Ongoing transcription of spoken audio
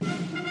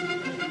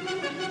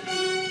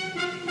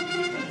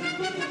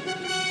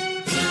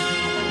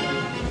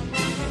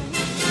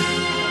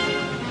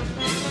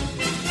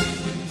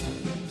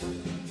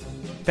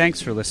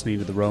Thanks for listening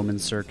to the Roman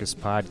Circus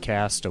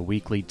Podcast, a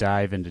weekly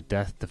dive into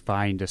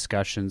death-defying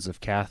discussions of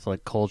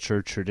Catholic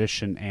culture,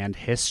 tradition, and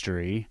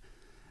history.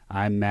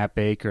 I'm Matt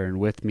Baker, and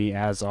with me,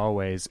 as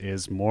always,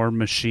 is more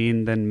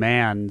machine than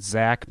man,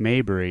 Zach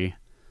Mabry.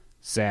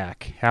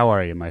 Zach, how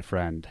are you, my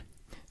friend?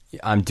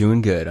 I'm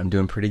doing good. I'm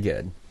doing pretty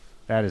good.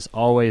 That is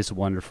always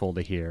wonderful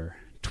to hear.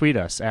 Tweet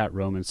us at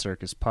Roman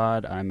Circus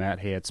Pod. I'm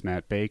at Hey It's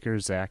Matt Baker.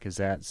 Zach is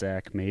at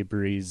Zach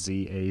Mabry,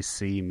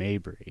 Z-A-C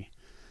Mabry.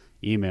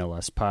 Email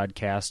us,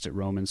 podcast at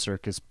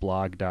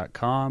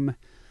romancircusblog.com.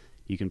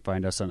 You can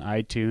find us on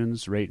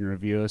iTunes, rate and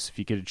review us if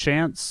you get a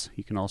chance.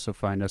 You can also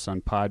find us on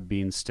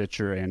Podbean,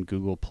 Stitcher, and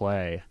Google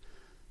Play.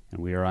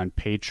 And we are on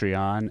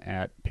Patreon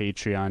at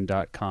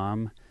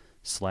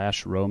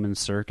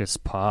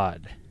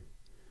patreon.com/romancircuspod.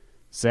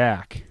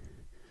 Zach,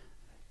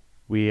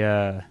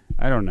 I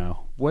don't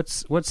know.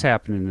 What's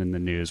happening in the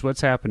news?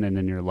 What's happening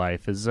in your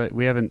life?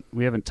 We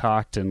haven't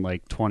talked in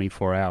like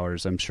 24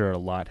 hours. I'm sure a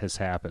lot has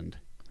happened.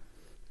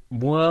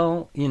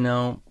 Well,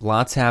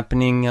 lots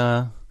happening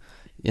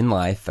in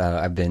life.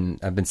 I've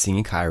been seeing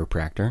a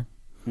chiropractor,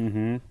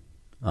 and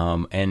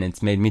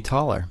it's made me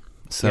taller.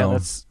 So yeah,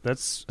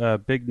 that's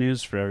big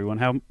news for everyone.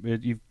 How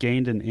you've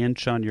gained an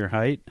inch on your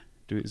height?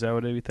 Is that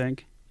what you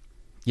think?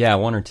 Yeah,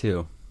 1 or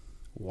 2.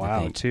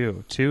 Wow,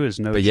 2 is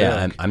no but joke.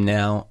 Yeah, I'm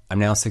now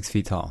 6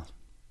 feet tall.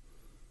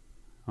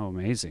 Oh,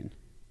 amazing!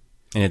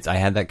 And I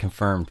had that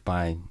confirmed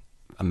by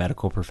a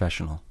medical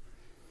professional.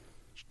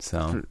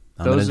 So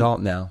I'm an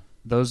adult now.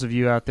 Those of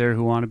you out there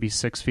who want to be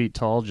 6 feet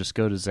tall, just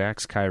go to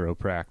Zach's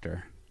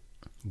chiropractor.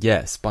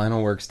 Yeah,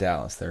 Spinal Works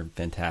Dallas. They're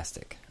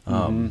fantastic.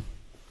 I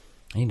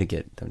need to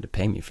get them to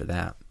pay me for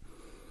that.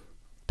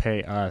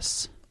 Pay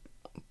us.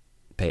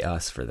 Pay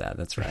us for that.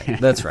 That's right.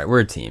 That's right.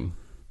 We're a team.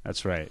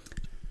 That's right.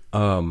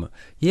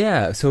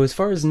 Yeah. So as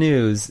far as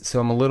news,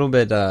 I'm a little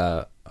bit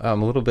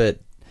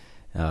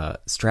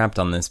strapped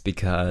on this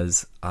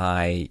because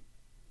I'm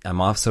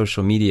off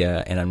social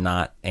media and I'm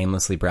not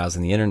aimlessly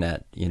browsing the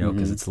internet,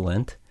 because it's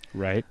Lent.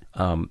 Right.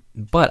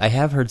 But I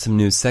have heard some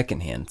news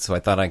secondhand, so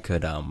I thought I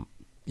could,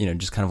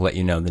 just kind of let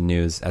you know the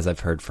news as I've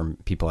heard from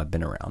people I've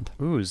been around.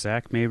 Ooh,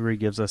 Zach Mabry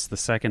gives us the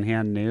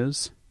secondhand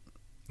news?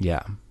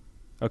 Yeah.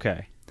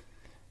 Okay.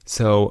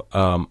 So,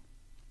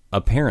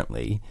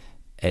 apparently,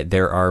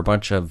 there are a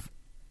bunch of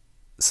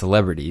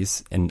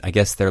celebrities, and I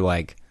guess they're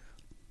like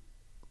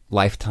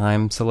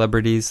lifetime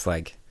celebrities,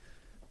 like,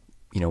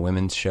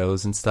 women's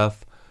shows and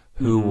stuff,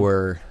 who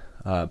were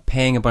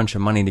paying a bunch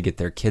of money to get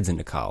their kids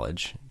into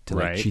college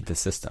to cheat the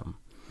system.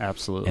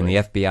 Absolutely. And the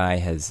FBI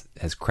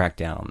has cracked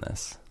down on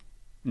this.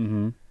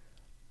 Mm-hmm.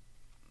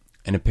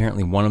 And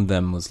apparently one of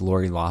them was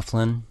Lori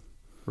Loughlin.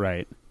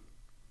 Right.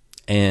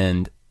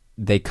 And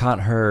they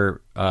caught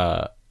her,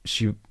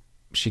 she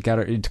got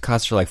her, it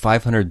cost her like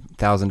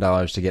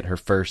 $500,000 to get her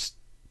first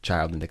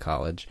child into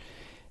college.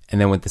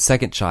 And then with the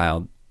second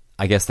child,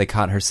 I guess they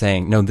caught her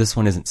saying, no, this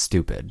one isn't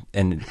stupid.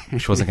 And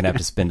she wasn't going to have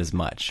to spend as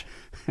much.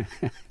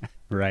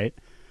 Right.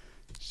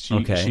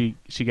 She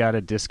got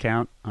a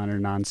discount on her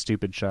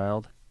non-stupid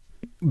child?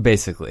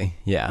 Basically,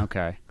 yeah.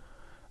 Okay.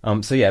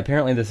 So yeah,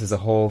 apparently this is a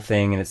whole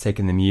thing, and it's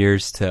taken them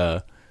years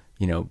to,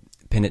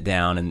 pin it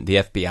down. And the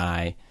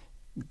FBI,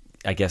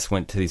 I guess,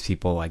 went to these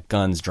people like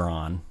guns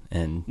drawn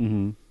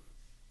and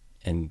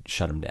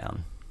shut them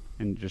down.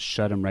 And just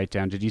shut them right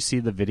down. Did you see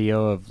the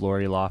video of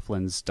Lori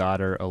Loughlin's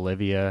daughter,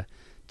 Olivia,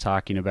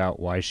 talking about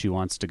why she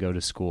wants to go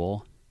to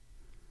school?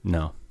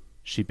 No.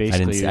 She basically... I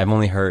didn't see. I've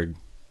only heard.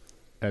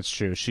 That's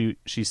true. She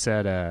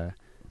said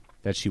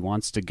that she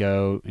wants to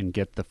go and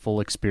get the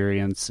full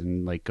experience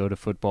and like go to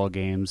football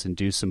games and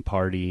do some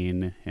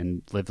partying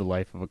and live the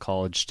life of a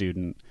college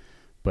student,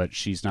 but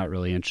she's not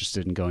really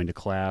interested in going to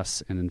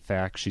class. And in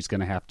fact, she's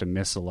going to have to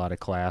miss a lot of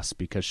class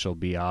because she'll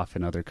be off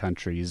in other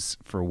countries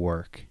for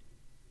work.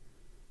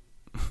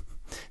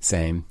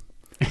 Same.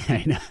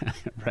 I know,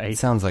 right? It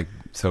sounds like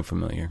so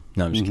familiar.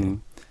 No, I'm just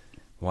kidding.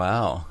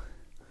 Wow.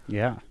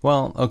 Yeah.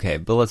 Well, okay,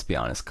 but let's be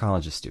honest.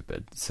 College is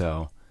stupid.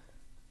 So...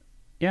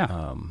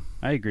 Yeah,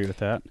 I agree with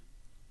that.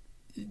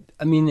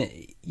 I mean,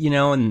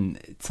 and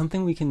it's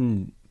something we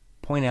can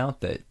point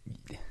out that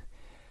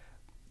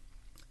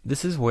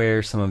this is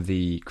where some of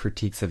the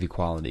critiques of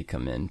equality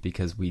come in,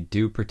 because we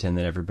do pretend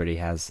that everybody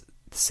has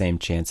the same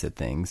chance at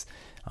things,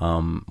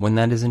 when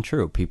that isn't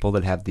true. People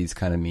that have these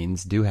kind of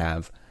means do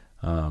have,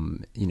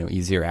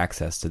 easier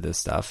access to this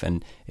stuff,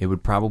 and it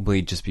would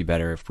probably just be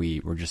better if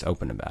we were just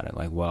open about it.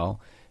 Like, well...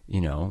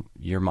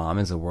 your mom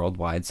is a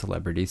worldwide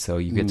celebrity, so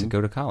you get to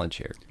go to college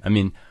here. I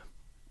mean,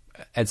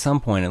 at some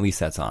point, at least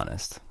that's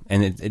honest.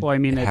 And it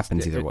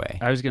happens either way.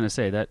 I was going to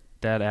say that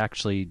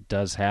actually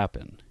does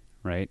happen,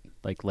 right?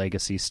 Like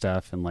legacy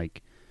stuff and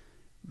like,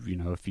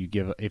 if you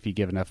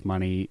give enough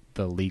money,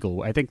 the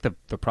legal... I think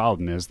the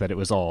problem is that it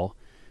was all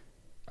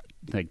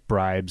like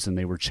bribes and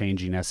they were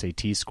changing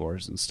SAT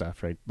scores and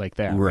stuff, right? Like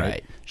that,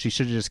 right? She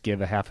should have just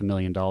give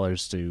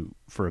 $500,000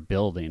 for a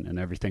building and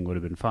everything would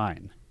have been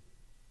fine.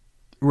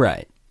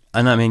 Right.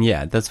 And I mean,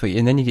 yeah, that's what,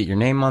 and then you get your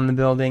name on the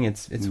building.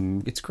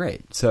 It's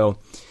great. So,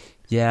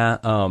 yeah,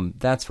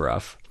 that's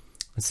rough.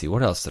 Let's see,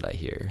 what else did I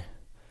hear?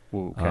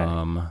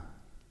 Okay.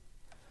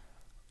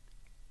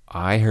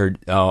 I heard.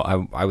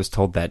 I was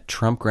told that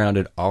Trump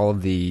grounded all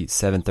of the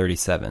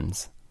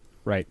 737s.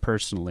 Right.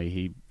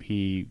 Personally,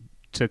 he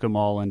took them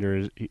all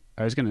under.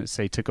 I was going to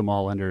say took them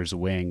all under his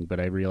wing, but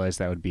I realized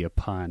that would be a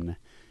pun,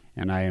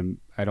 and I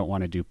don't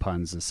want to do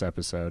puns this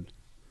episode.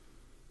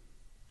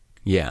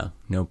 Yeah.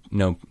 No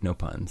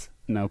puns.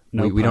 No.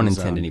 We don't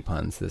intend any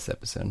puns this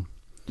episode.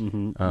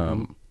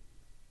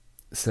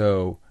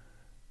 So.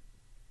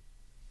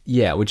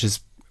 Yeah, which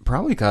is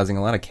probably causing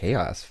a lot of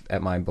chaos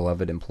at my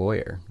beloved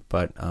employer,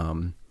 but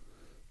I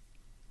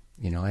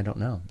don't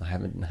know. I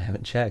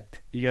haven't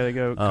checked. You got to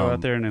go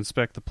out there and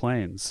inspect the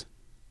planes.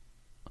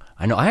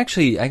 I know. I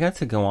got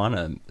to go on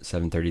a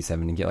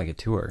 737 and get like a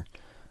tour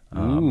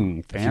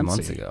a few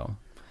months ago.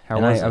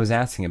 I was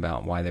asking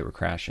about why they were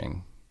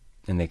crashing,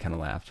 and they kind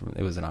of laughed.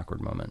 It was an awkward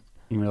moment.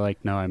 You were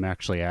like, "No, I'm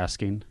actually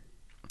asking."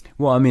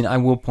 Well, I mean, I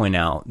will point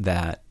out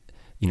that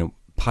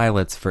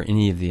pilots for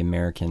any of the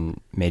American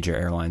major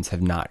airlines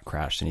have not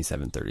crashed any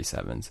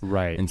 737s.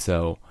 Right. And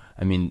so,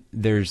 I mean,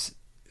 there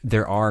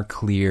are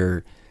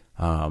clear,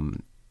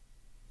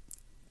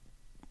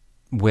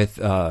 with,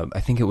 I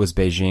think it was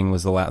Beijing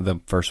was the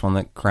first one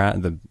that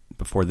crashed,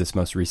 before this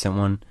most recent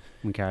one.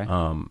 Okay.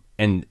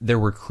 And there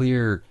were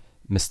clear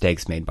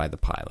mistakes made by the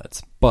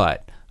pilots.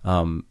 But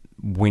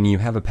when you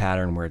have a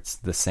pattern where it's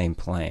the same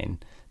plane,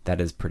 that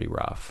is pretty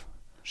rough.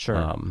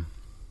 Sure.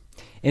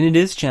 And it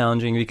is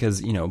challenging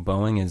because,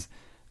 Boeing is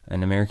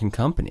an American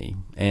company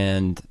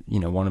and,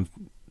 one of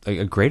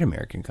a great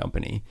American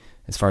company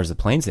as far as the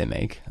planes they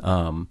make.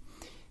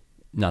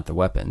 Not the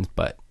weapons,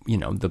 but,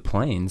 the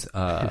planes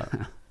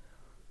are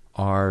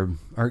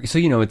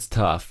so, it's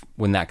tough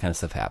when that kind of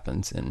stuff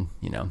happens and,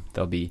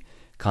 there'll be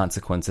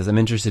consequences. I'm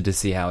interested to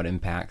see how it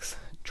impacts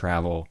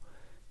travel,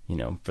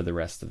 for the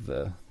rest of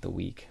the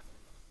week.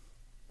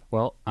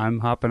 Well,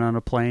 I'm hopping on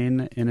a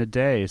plane in a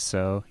day,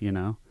 so,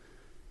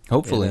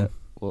 Hopefully.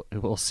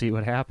 We'll see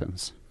what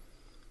happens.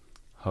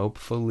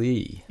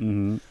 Hopefully.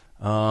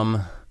 Mm-hmm.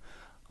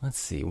 Let's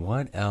see.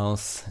 What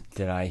else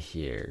did I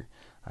hear?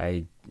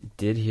 I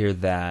did hear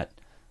that,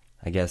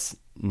 I guess,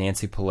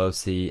 Nancy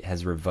Pelosi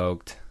has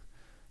revoked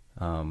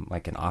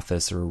like an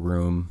office or a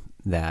room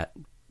that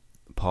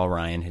Paul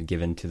Ryan had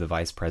given to the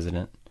vice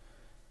president.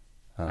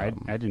 I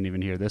didn't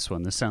even hear this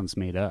one. This sounds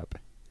made up.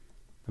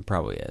 It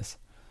probably is.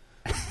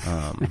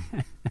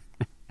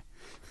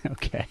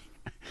 Okay.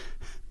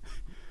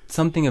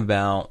 Something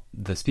about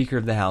the Speaker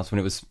of the House, when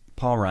it was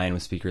Paul Ryan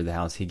was Speaker of the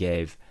House, he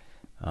gave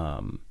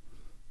an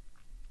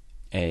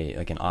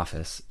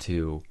office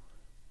to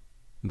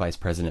Vice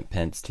President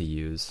Pence to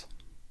use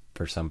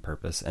for some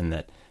purpose, and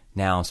that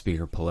now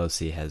Speaker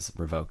Pelosi has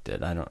revoked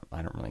it. I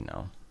don't really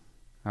know.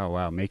 Oh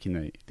wow,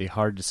 making the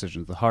hard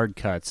decisions, the hard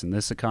cuts in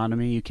this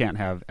economy. You can't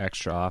have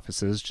extra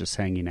offices just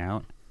hanging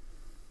out.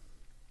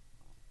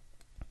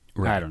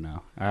 Right. I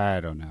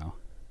don't know.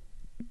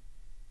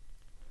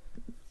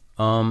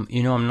 I'm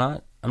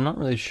not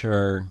really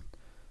sure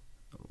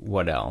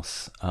what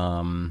else.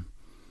 I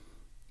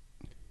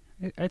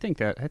think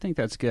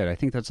that's good. I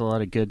think that's a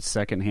lot of good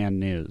secondhand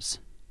news.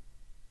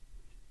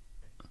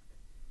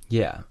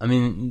 Yeah. I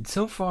mean,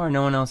 so far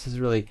no one else has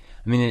really,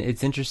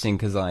 it's interesting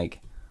because I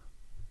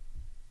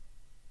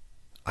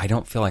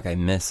don't feel like I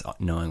miss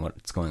knowing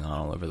what's going on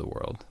all over the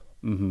world.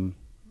 Mm-hmm.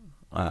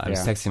 I was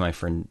texting my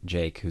friend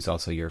Jake, who's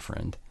also your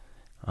friend.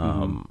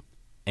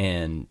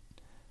 And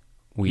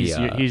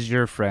he's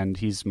your friend.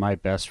 He's my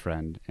best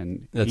friend,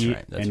 and that's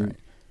right.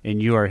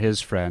 And you are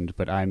his friend,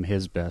 but I'm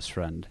his best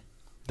friend.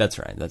 That's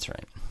right.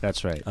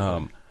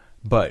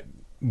 But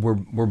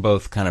we're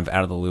both kind of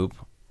out of the loop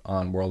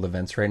on world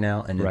events right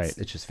now, and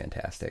it's just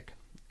fantastic.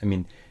 I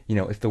mean,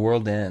 if the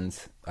world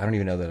ends, I don't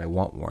even know that I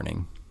want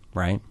warning,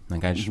 right?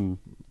 Like I just want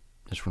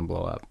to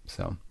blow up.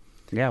 So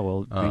yeah,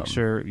 well, make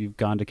sure you've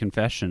gone to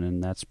confession,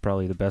 and that's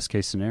probably the best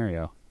case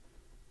scenario.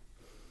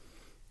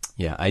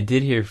 Yeah, I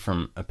did hear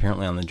from,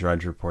 apparently on the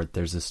Drudge Report,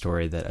 there's a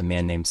story that a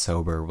man named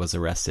Sober was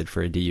arrested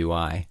for a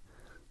DUI.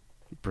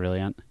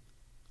 Brilliant.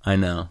 I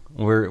know.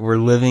 We're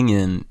living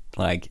in,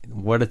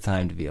 what a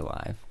time to be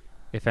alive.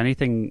 If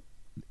anything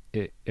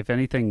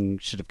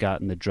should have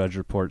gotten the Drudge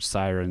Report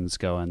sirens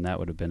going, that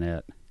would have been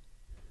it.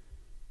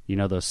 You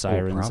know those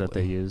sirens that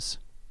they use?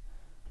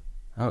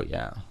 Oh,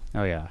 yeah.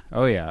 Oh,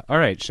 yeah. All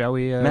right, shall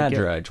we... Matt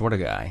Drudge, what a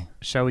guy.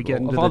 Shall we get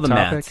into all the the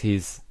topic? Matts,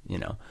 he's,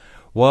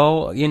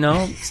 Well,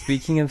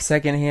 speaking of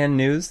secondhand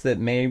news that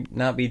may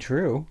not be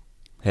true.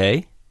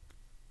 Hey?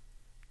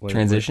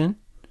 Transition?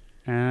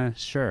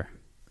 Sure.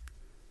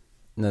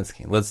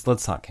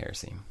 Let's talk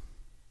heresy.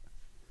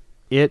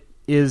 It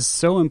is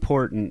so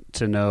important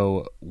to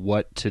know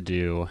what to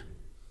do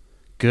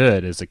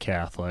good as a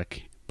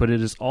Catholic, but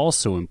it is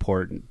also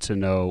important to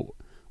know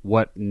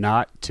what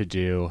not to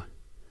do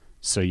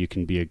so you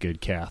can be a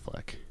good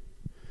Catholic.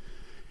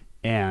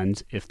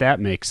 And if that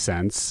makes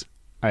sense,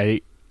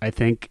 I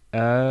think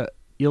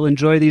you'll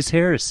enjoy these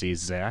heresies,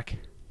 Zach.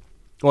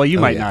 Well, you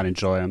might not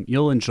enjoy them.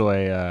 You'll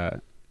enjoy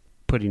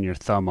putting your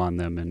thumb on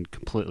them and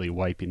completely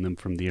wiping them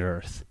from the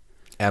earth.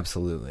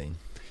 Absolutely.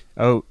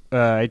 Oh,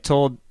 I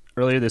told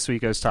earlier this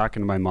week I was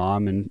talking to my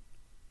mom, and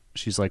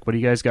she's like, what do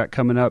you guys got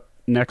coming up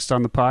next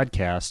on the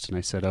podcast? And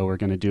I said, we're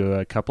going to do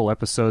a couple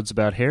episodes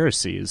about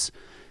heresies.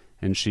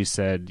 And she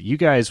said, you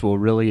guys will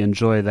really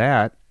enjoy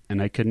that.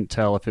 And I couldn't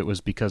tell if it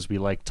was because we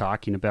like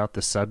talking about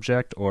the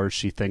subject or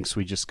she thinks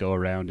we just go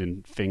around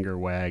and finger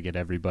wag at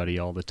everybody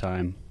all the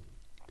time.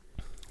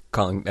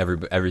 Calling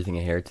everything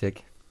a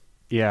heretic?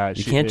 Yeah.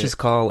 You can't just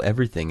call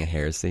everything a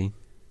heresy.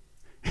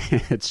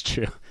 It's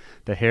true.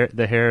 The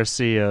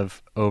heresy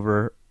of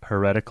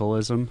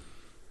over-hereticalism.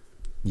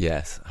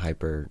 Yes,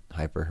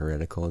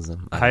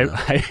 hyper-hereticalism.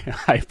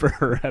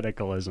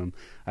 Hyper-hereticalism.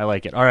 I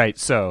like it. All right,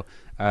 so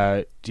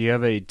do you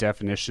have a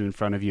definition in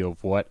front of you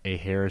of what a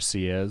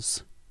heresy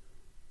is?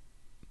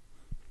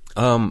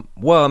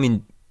 Well, I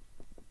mean,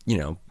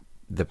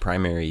 the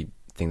primary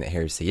thing that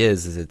heresy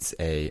is it's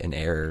an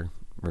error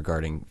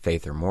regarding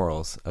faith or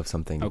morals of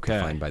something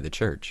defined by the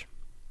church.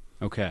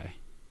 Okay,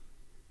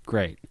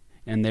 great.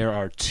 And there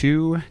are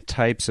two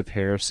types of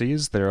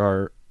heresies. There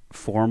are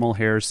formal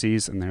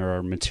heresies and there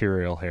are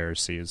material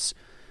heresies.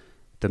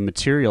 The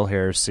material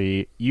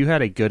heresy, you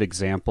had a good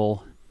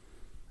example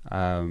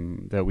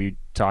that we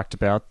talked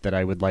about that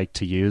I would like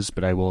to use,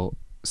 but I will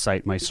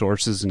cite my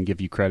sources and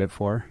give you credit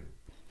for.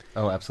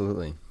 Oh,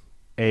 absolutely.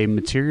 A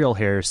material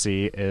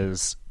heresy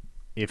is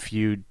if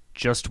you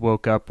just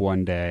woke up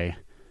one day.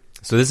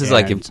 So this is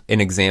like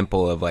an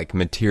example of like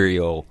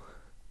material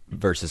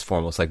versus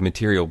formal. It's like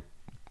material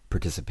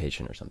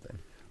participation or something.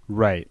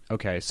 Right.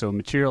 Okay. So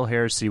material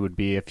heresy would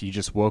be if you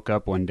just woke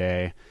up one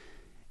day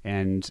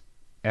and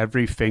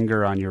every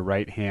finger on your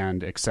right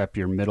hand except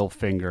your middle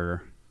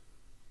finger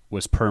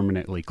was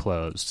permanently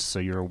closed. So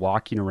you're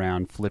walking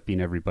around flipping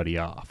everybody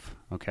off.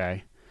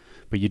 Okay.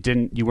 But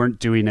you weren't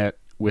doing it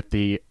with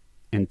the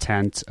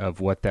intent of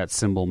what that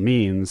symbol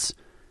means.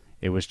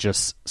 It was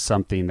just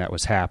something that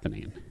was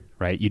happening,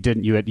 right? You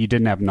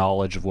didn't have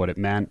knowledge of what it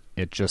meant.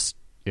 It just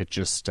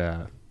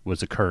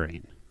was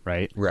occurring,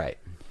 right? Right.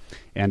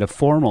 And a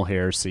formal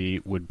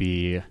heresy would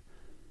be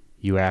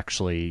you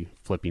actually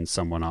flipping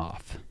someone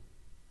off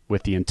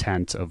with the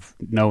intent of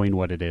knowing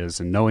what it is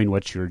and knowing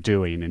what you're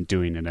doing and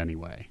doing it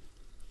anyway.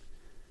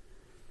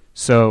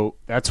 So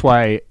that's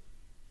why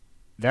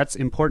that's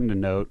important to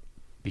note,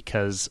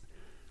 because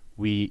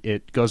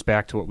it goes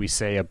back to what we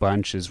say a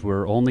bunch is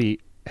we're only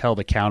held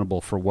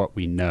accountable for what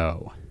we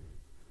know,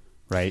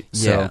 right?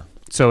 Yeah.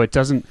 So it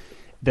doesn't.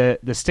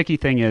 The sticky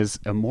thing is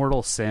a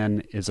mortal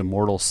sin is a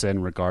mortal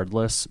sin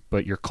regardless,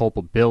 but your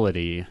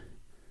culpability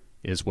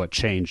is what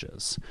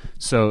changes.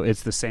 So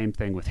it's the same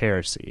thing with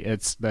heresy.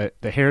 It's the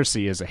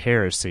heresy is a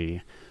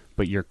heresy,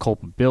 but your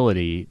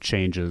culpability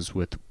changes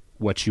with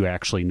what you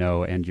actually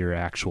know and your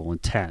actual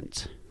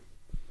intent.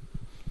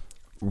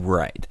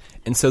 Right.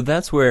 And so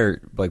that's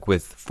where, like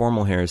with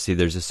formal heresy,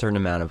 there's a certain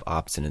amount of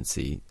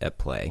obstinacy at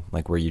play,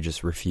 like where you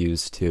just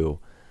refuse to,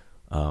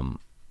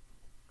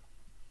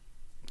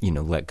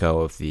 let go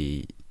of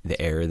the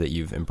error that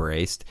you've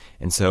embraced.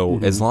 And so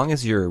as long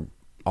as you're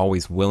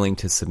always willing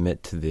to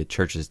submit to the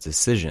church's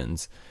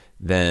decisions,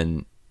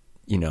 then,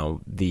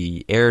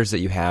 the errors that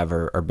you have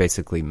are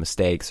basically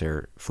mistakes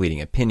or fleeting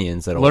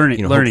opinions that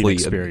learning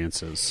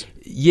experiences.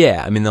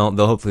 Yeah. I mean,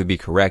 they'll hopefully be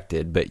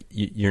corrected, but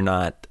you're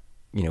not,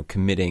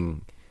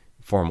 committing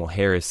formal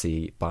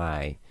heresy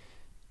by,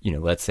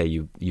 let's say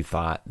you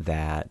thought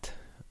that,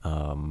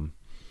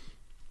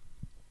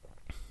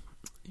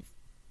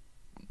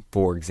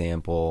 for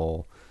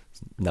example,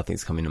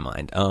 nothing's coming to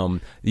mind.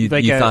 You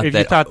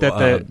thought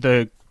that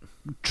the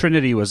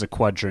Trinity was a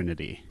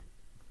quadrinity.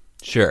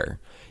 Sure.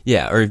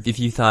 Yeah. Or if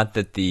you thought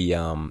that the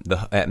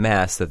at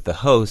Mass that the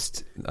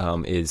host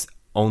is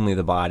only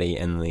the body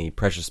and the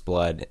precious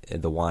blood,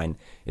 the wine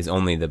is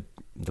only the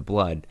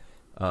blood,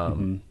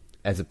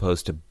 as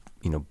opposed to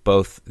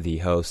both the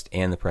host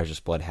and the precious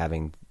blood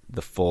having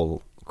the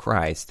full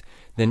Christ,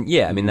 then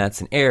I mean that's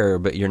an error,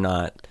 but you're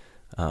not.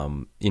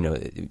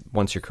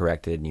 Once you're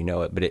corrected,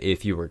 it. But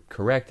if you were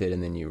corrected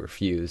and then you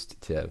refused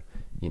to,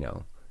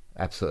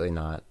 absolutely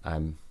not.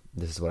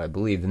 This is what I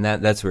believe, and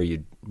that's where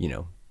you'd,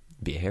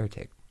 be a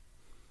heretic.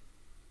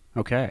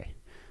 Okay,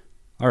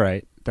 all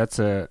right. That's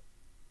a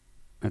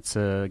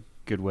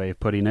good way of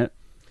putting it.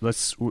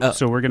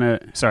 So we're gonna.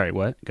 Sorry,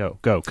 what? Go.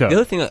 The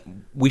other thing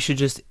we should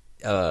just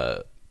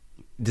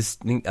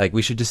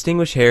we should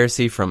distinguish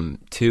heresy from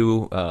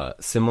two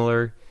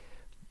similar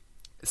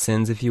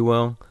sins, if you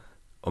will.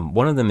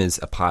 One of them is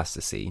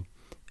apostasy,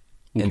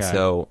 and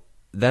so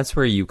that's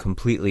where you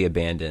completely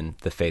abandon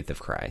the faith of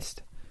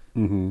Christ.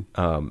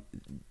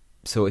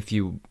 So if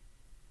you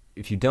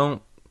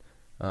don't,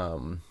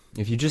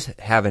 if you just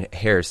have a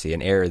heresy,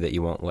 an error that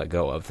you won't let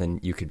go of, then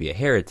you could be a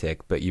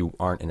heretic, but you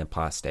aren't an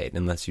apostate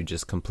unless you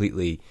just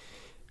completely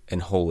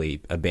and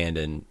wholly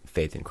abandon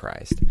faith in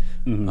Christ.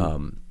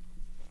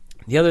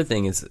 The other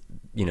thing is,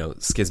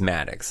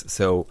 schismatics.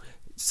 So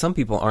some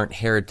people aren't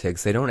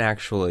heretics; they don't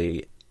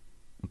actually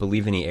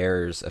believe any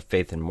errors of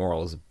faith and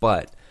morals,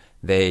 but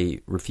they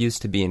refuse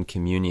to be in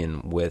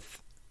communion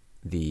with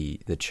the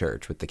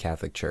church, with the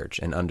Catholic Church,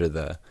 and under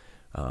the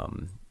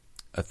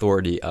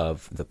authority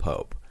of the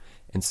Pope.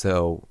 And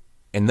so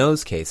in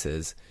those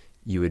cases,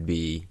 you would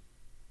be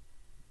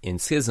in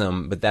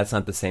schism, but that's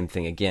not the same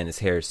thing, again, as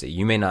heresy.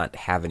 You may not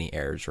have any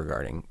errors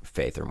regarding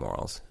faith or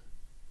morals.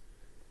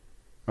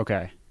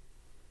 Okay.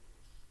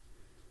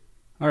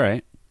 All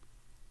right.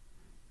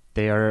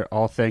 They are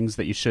all things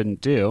that you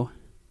shouldn't do.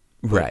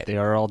 Right. They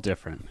are all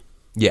different.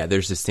 Yeah,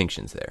 there's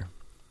distinctions there.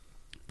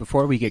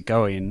 Before we get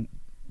going,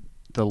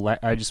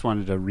 I just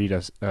wanted to read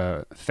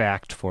a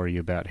fact for you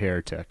about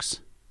heretics.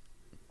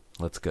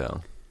 Let's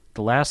go.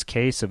 The last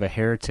case of a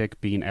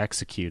heretic being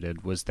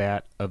executed was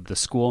that of the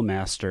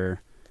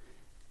schoolmaster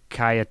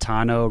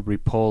Cayetano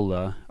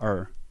Ripoll,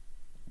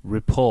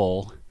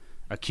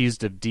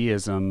 accused of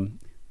deism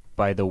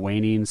by the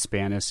waning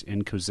Spanish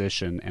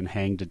Inquisition and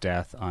hanged to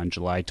death on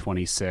July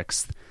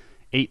 26th,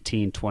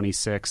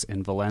 1826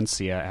 in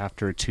Valencia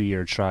after a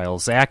 2-year trial.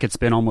 Zach, it's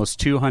been almost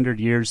 200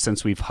 years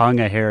since we've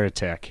hung a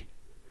heretic.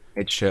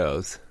 It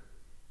shows.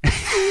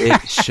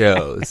 It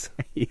shows.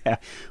 Yeah,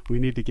 we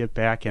need to get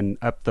back and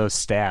up those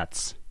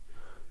stats.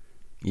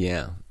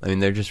 Yeah, I mean,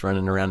 they're just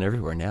running around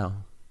everywhere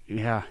now.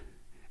 Yeah.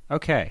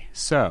 Okay,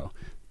 so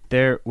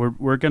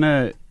we're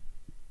gonna.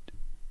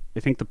 I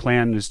think the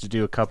plan is to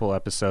do a couple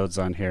episodes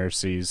on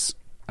heresies,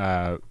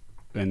 and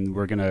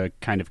we're gonna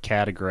kind of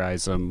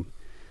categorize them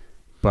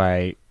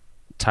by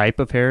type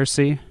of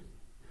heresy.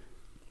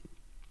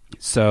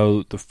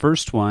 So the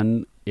first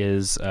one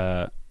is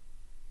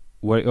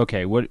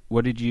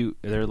what did you?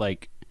 They're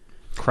like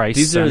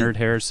Christ-centered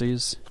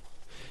heresies.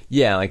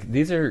 Yeah, like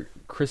these are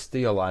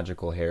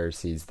Christological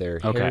heresies. They're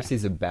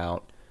heresies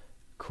about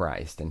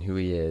Christ and who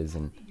he is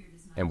and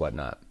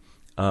whatnot.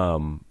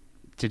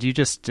 Did you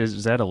just?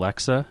 Is that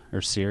Alexa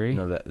or Siri?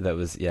 No, that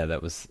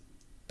was.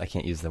 I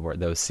can't use the word.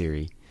 That was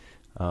Siri.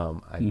 I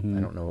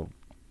don't know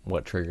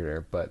what triggered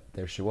her, but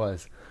there she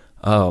was.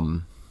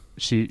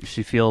 She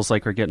feels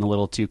like we're getting a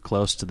little too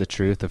close to the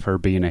truth of her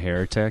being a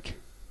heretic.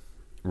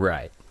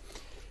 Right.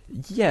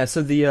 Yeah.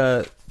 So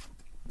the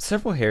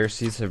several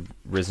heresies have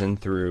risen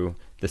through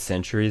the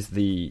centuries.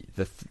 The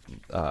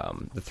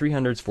 300s,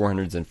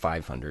 400s, and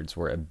 500s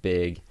were a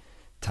big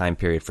time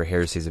period for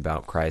heresies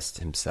about Christ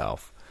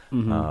himself.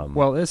 Mm-hmm.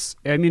 Well,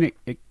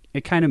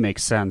 it kind of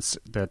makes sense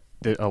that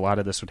a lot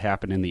of this would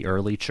happen in the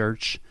early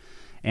church,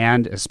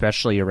 and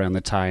especially around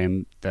the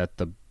time that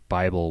the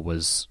Bible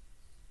was,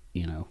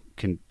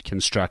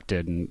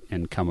 constructed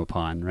and come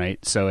upon,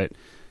 right? So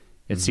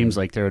it seems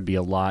like there would be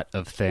a lot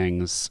of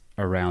things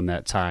around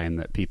that time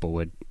that people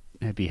would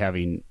be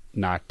having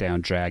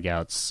knockdown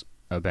dragouts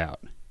about.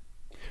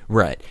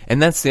 Right.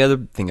 And that's the other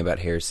thing about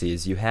heresy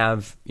is you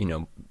have,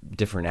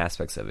 different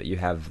aspects of it. You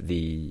have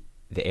the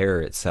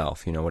error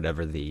itself,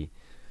 whatever the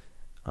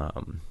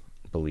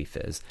belief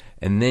is.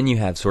 And then you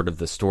have sort of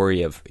the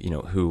story of,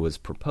 who was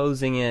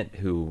proposing it,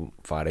 who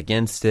fought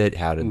against it,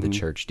 how did the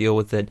church deal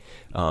with it.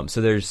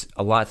 So there's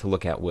a lot to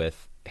look at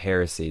with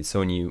heresies. So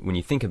when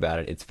you think about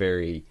it, it's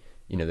very,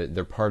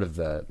 they're part of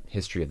the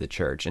history of the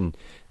church. And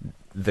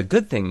the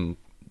good thing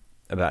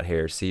about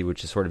heresy,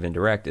 which is sort of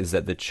indirect, is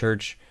that the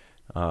church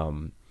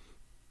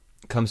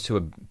comes to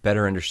a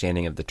better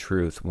understanding of the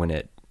truth when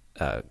it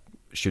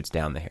shoots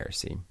down the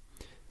heresy.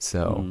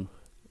 So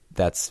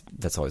that's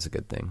always a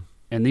good thing.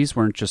 And these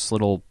weren't just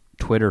little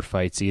Twitter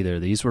fights either.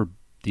 These were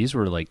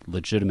like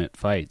legitimate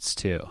fights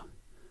too.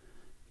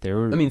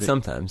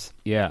 Sometimes.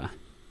 Yeah.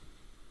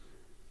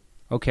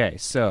 Okay,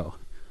 so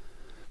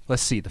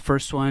let's see. The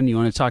first one, you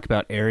want to talk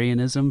about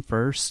Arianism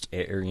first?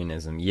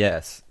 Arianism,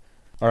 yes.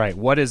 All right,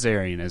 what is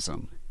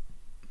Arianism?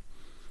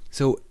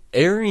 So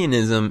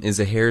Arianism is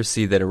a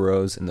heresy that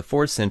arose in the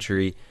 4th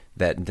century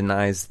that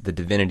denies the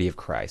divinity of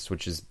Christ,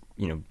 which is,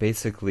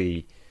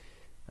 basically,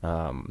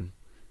 the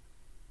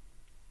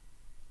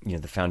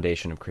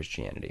foundation of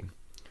Christianity.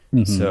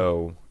 Mm-hmm.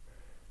 So,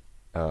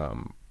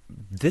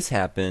 this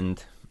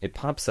happened, it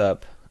pops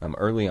up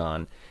early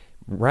on,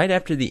 right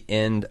after the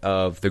end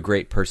of the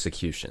Great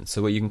Persecution.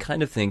 So what you can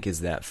kind of think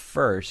is that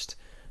first,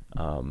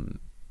 the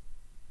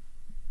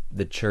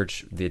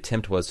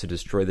attempt was to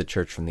destroy the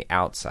church from the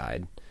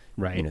outside,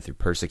 right? Through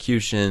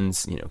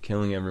persecutions,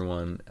 killing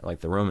everyone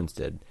like the Romans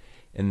did.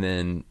 And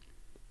then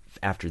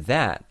after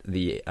that,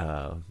 the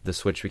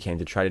switch became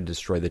to try to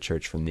destroy the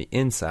church from the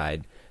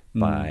inside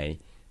by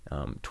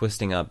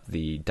twisting up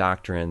the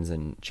doctrines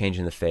and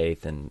changing the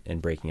faith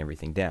and breaking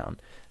everything down.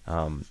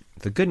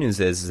 The good news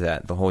is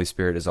that the Holy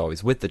Spirit is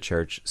always with the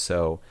church,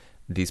 so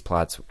these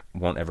plots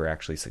won't ever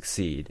actually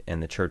succeed,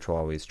 and the church will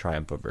always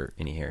triumph over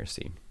any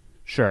heresy.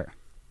 Sure.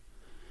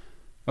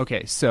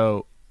 Okay,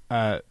 so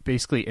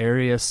basically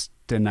Arius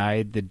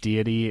denied the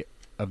deity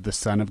of the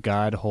Son of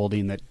God,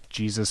 holding that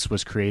Jesus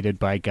was created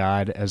by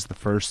God as the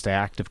first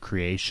act of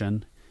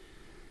creation,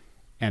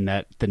 and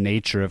that the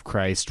nature of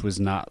Christ was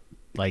not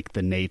like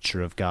the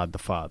nature of God the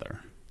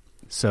Father.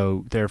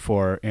 So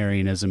therefore,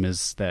 Arianism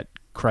is that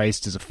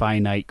Christ is a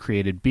finite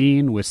created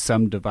being with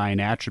some divine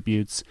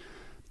attributes,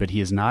 but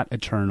he is not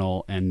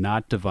eternal and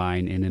not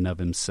divine in and of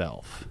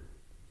himself.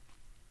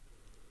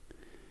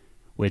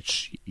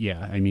 Which,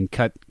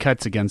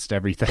 cuts against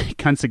everything.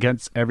 Cuts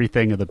against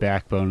everything of the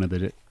backbone of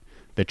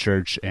the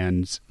church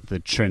and the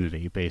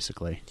Trinity,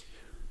 basically.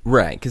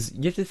 Right, because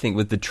you have to think,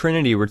 with the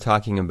Trinity, we're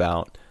talking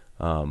about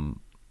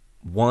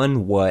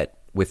one what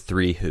with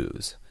three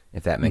who's,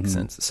 if that makes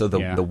sense. So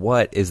the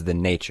what is the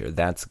nature,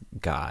 that's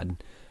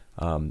God,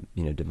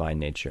 divine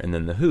nature. And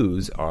then the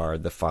who's are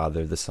the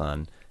Father, the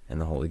Son,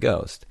 and the Holy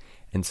Ghost.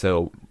 And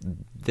so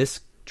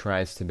this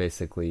tries to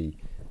basically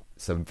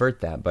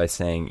subvert that by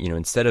saying,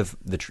 instead of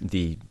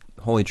the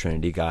Holy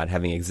Trinity, God,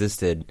 having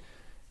existed,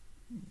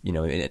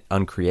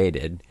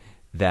 uncreated,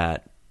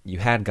 that you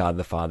had God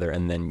the Father,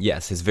 and then,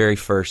 yes, his very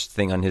first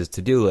thing on his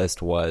to-do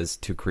list was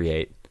to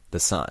create the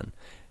Son.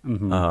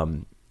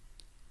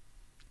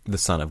 The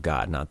Son of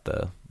God, not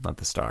the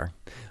star.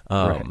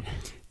 Right.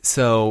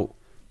 So,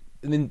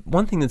 I mean,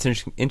 one thing that's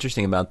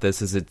interesting about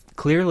this is it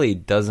clearly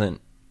doesn't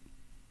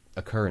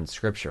occur in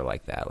Scripture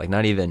like that. Like,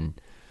 not even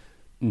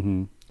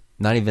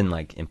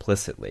like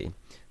implicitly.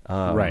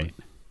 Right.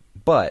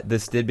 But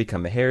this did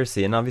become a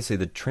heresy, and obviously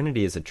the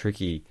Trinity is a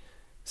tricky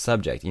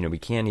subject. We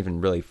can't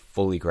even really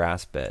fully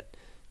grasp it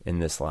in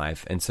this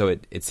life, and so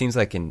it seems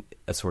like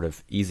a sort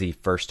of easy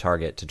first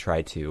target to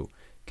try to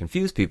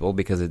confuse people,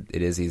 because it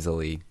is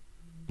easily,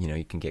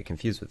 you can get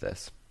confused with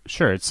this.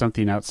 Sure, it's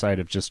something outside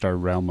of just our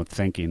realm of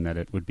thinking that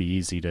it would be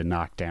easy to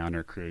knock down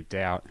or create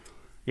doubt.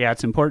 Yeah,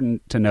 it's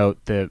important to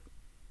note that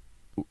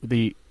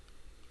the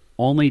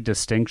only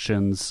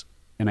distinctions,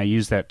 and I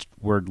use that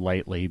word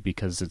lightly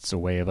because it's a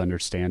way of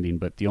understanding,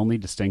 but the only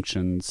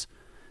distinctions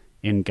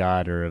in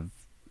God are of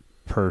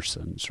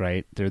persons,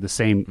 right? They're the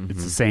same.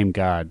 It's the same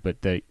God, but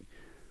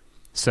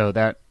so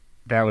that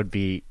would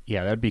be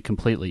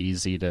completely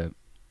easy to,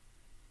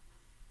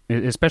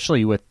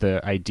 especially with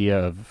the idea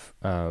of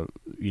a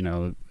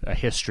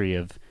history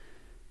of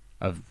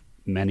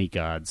many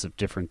gods, of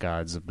different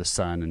gods, of the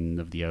sun and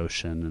of the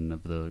ocean and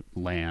of the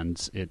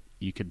lands.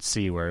 You could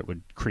see where it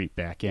would creep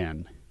back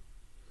in,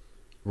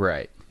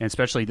 right? And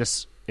especially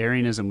this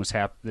Arianism was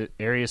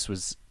Arius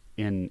was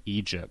in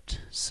Egypt,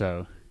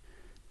 so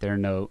they're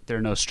no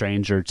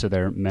stranger to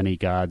their many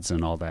gods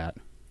and all that.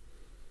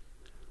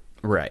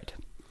 Right.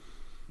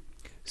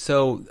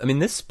 So, I mean,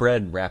 this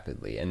spread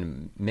rapidly,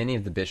 and many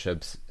of the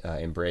bishops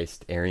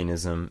embraced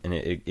Arianism, and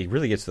it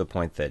really gets to the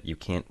point that you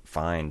can't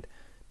find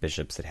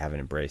bishops that haven't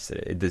embraced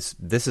it.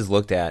 This is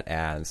looked at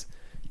as,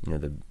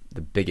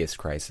 the biggest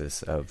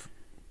crisis of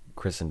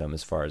Christendom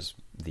as far as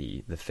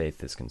the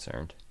faith is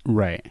concerned.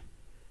 Right.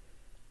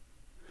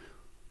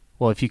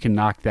 Well, if you can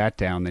knock that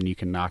down, then you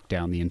can knock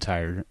down the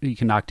entire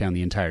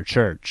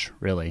church,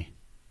 really.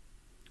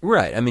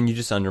 Right. I mean, you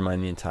just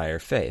undermine the entire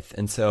faith.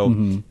 And so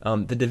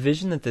the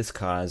division that this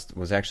caused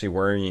was actually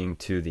worrying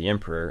to the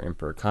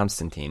Emperor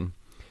Constantine.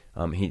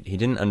 He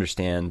didn't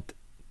understand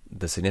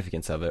the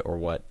significance of it or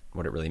what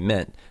it really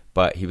meant,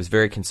 but he was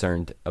very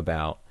concerned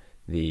about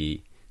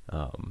the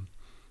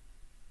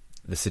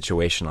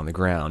situation on the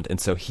ground. And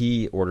so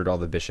he ordered all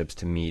the bishops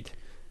to meet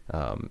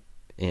for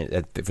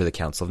the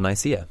Council of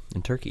Nicaea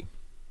in Turkey.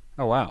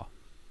 Oh, wow.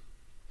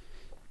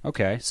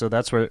 Okay, so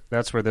that's where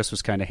this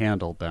was kind of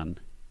handled then.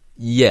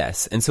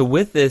 Yes, and so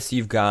with this,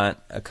 you've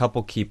got a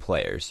couple key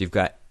players. You've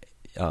got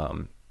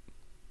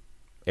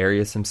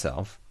Arius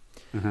himself,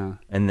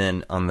 and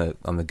then on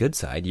the good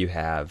side, you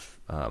have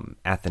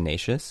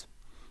Athanasius,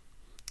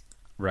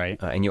 right?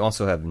 And you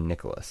also have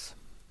Nicholas.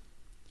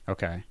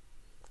 Okay,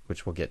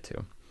 which we'll get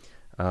to.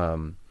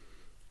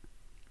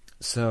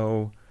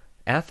 So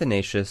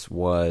Athanasius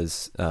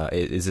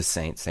is a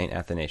saint, Saint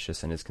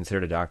Athanasius, and is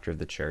considered a doctor of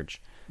the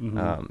church.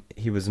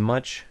 He was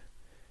much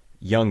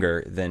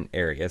younger than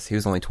Arius. He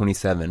was only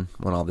 27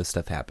 when all this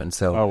stuff happened.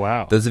 So, oh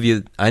wow! Those of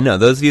you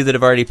that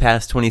have already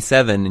passed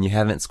 27 and you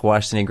haven't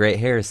squashed any great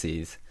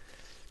heresies,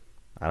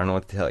 I don't know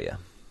what to tell you.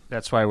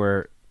 That's why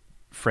we're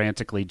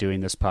frantically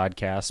doing this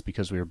podcast,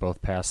 because we were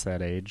both past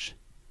that age.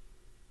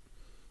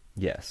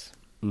 Yes.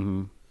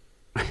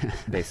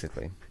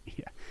 Basically.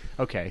 Yeah.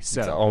 Okay.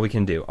 So that's all we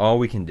can do. All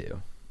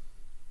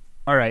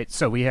right.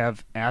 So we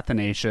have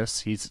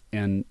Athanasius. He's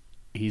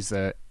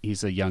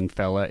a young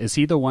fella. Is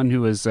he the one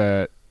who is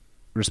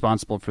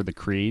responsible for the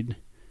creed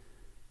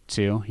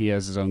too? He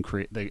has his own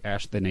creed, the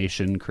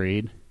Athanasian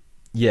Creed.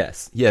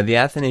 Yes, yeah, the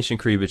Athanasian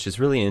Creed, which is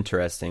really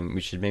interesting.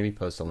 We should maybe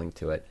post a link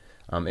to it.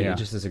 It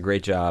just does a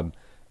great job,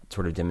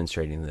 sort of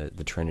demonstrating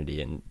the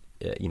Trinity and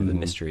the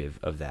mystery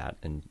of that,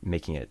 and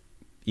making it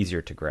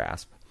easier to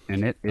grasp.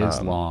 And it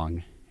is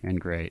long and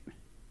great.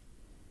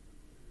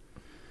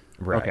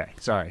 Right. Okay.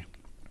 Sorry.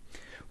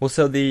 Well,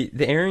 so the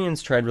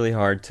Arians tried really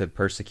hard to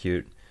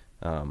persecute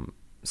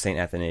Saint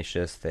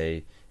Athanasius.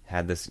 They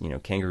had this,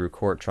 kangaroo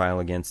court trial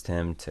against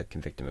him to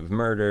convict him of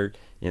murder.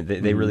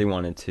 They really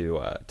wanted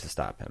to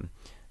stop him.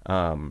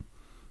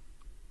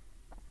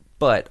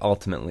 But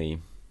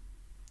ultimately,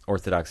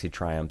 Orthodoxy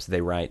triumphs.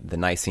 They write the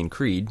Nicene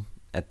Creed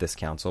at this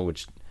council,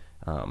 which,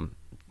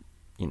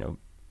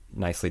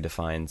 nicely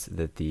defines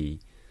that the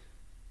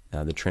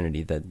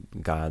Trinity,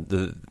 that God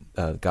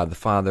the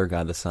Father,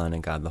 God the Son,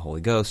 and God the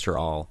Holy Ghost are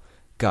all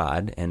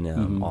God,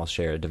 and all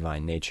share a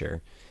divine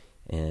nature.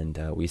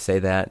 And we say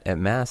that at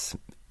Mass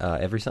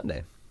every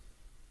Sunday.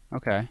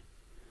 Okay.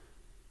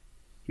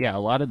 Yeah, a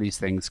lot of these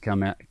things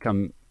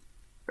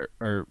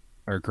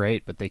are are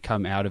great, but they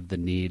come out of the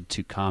need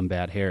to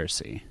combat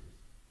heresy,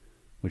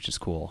 which is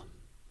cool.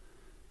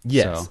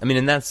 Yes, So, I mean,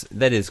 and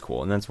that is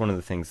cool, and that's one of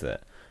the things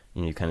that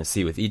you kind of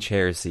see with each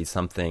heresy,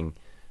 something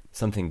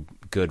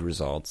good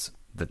results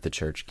that the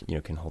church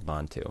can hold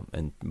on to,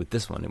 and with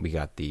this one, we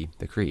got the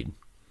creed.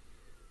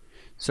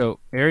 So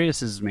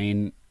Arius's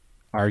main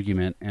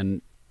argument,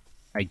 and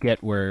I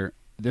get where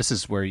this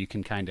is where you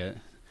can kind of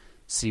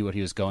see what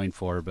he was going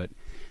for, but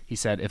he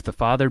said, if the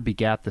Father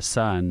begat the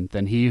Son,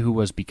 then he who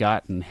was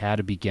begotten had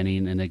a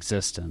beginning in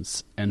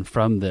existence, and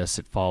from this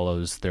it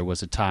follows there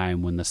was a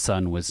time when the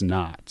Son was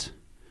not.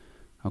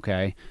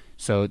 Okay?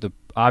 So the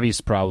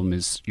obvious problem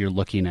is you're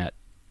looking at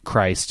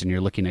Christ and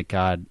you're looking at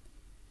God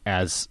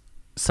as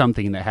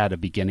something that had a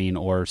beginning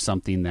or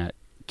something that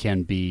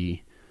can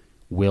be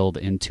willed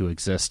into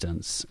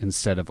existence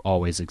instead of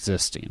always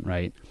existing,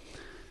 right?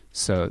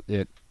 So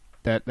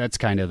that's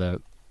kind of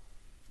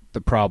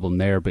the problem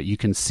there, but you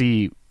can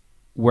see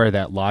where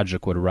that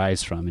logic would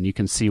arise from, and you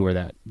can see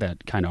where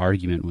that kind of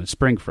argument would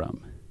spring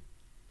from.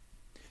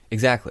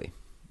 Exactly.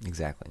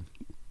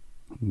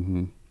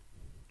 Mm-hmm.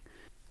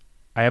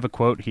 I have a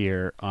quote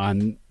here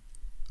on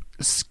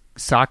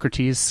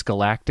Socrates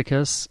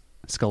Scholasticus.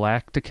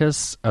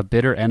 Scholasticus, a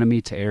bitter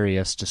enemy to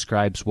Arius,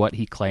 describes what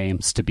he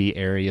claims to be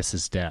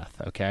Arius's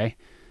death, okay?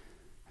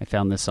 I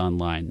found this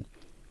online.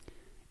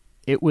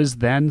 It was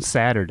then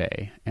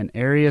Saturday, and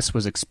Arius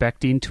was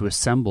expecting to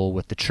assemble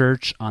with the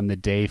church on the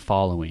day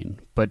following,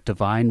 but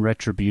divine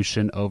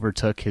retribution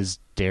overtook his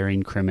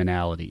daring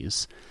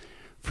criminalities.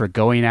 For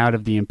going out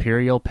of the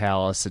imperial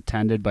palace,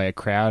 attended by a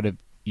crowd of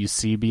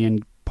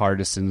Eusebian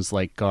partisans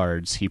like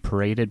guards, he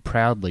paraded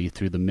proudly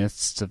through the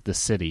midst of the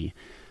city,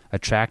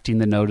 attracting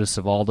the notice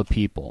of all the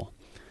people.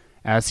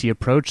 As he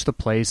approached the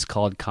place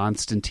called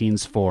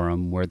Constantine's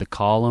Forum, where the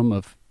column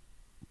of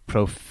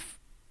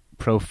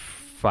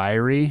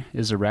Porphyry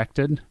is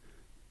erected.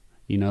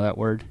 You know that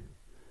word?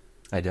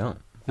 I don't.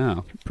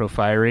 Oh,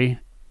 Porphyry.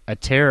 A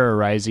terror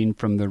arising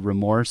from the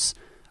remorse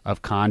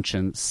of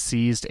conscience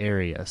seized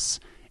Arius,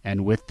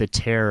 and with the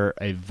terror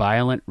a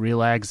violent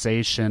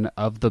relaxation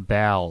of the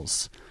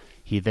bowels.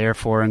 He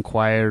therefore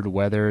inquired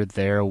whether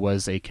there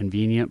was a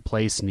convenient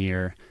place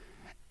near,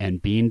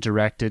 and being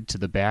directed to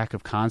the back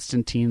of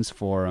Constantine's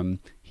Forum,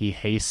 he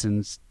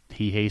hastened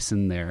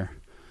there.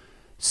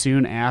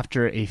 Soon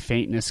after, a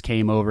faintness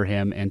came over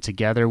him, and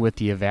together with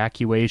the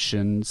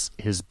evacuations,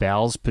 his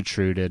bowels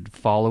protruded,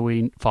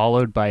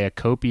 followed by a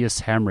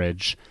copious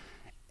hemorrhage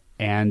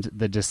and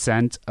the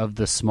descent of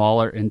the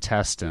smaller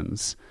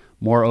intestines.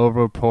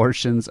 Moreover,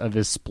 portions of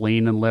his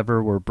spleen and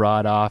liver were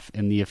brought off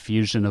in the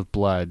effusion of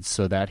blood,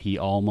 so that he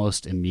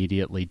almost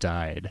immediately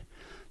died.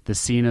 The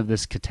scene of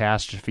this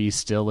catastrophe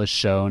still is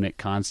shown at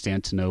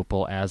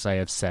Constantinople, as I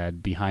have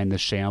said, behind the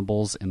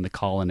shambles in the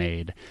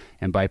colonnade,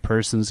 and by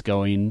persons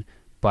going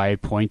by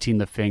pointing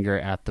the finger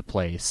at the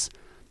place.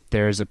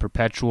 There is a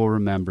perpetual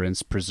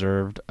remembrance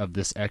preserved of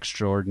this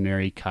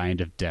extraordinary kind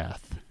of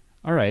death.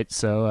 All right,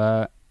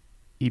 so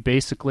he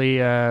basically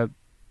had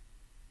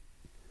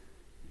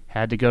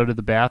to go to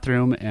the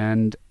bathroom,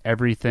 and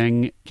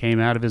everything came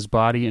out of his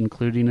body,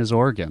 including his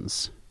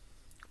organs.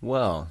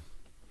 Well,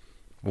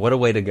 what a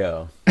way to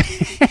go.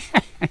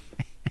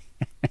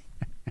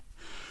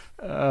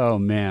 Oh,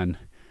 man.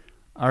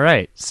 All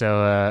right,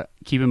 so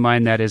keep in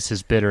mind that is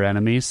his bitter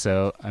enemy,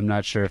 so I'm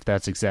not sure if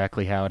that's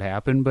exactly how it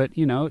happened, but,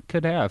 it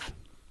could have.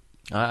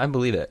 I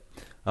believe it.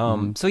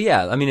 So,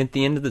 yeah, I mean, at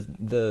the end of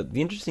the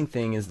interesting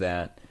thing is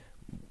that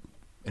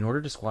in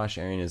order to squash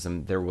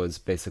Arianism, there was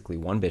basically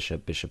one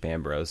bishop, Bishop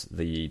Ambrose,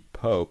 the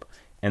Pope,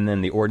 and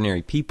then the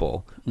ordinary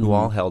people who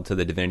all held to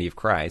the divinity of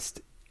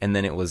Christ, and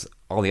then it was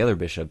all the other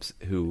bishops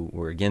who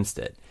were against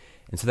it.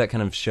 And so that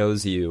kind of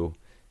shows you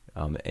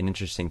an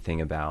interesting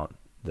thing about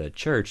the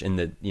church, and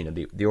that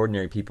the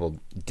ordinary people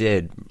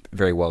did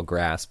very well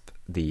grasp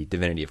the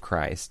divinity of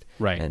Christ,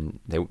 right? And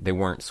they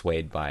weren't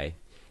swayed by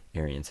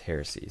Arian's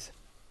heresies.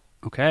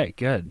 Okay,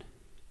 good,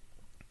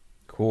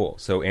 cool.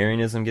 So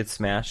Arianism gets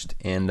smashed,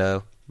 and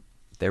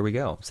there we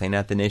go. Saint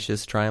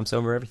Athanasius triumphs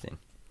over everything.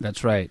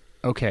 That's right.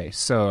 Okay,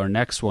 so our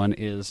next one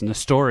is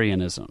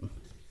Nestorianism.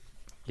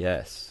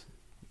 Yes,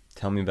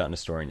 tell me about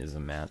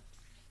Nestorianism, Matt.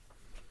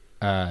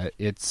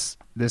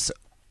 This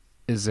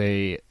is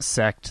a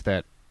sect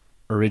that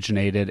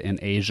originated in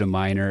Asia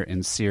Minor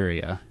in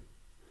Syria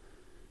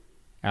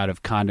out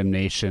of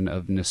condemnation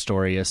of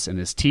Nestorius and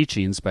his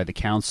teachings by the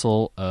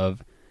Council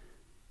of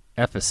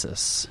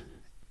Ephesus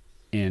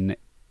in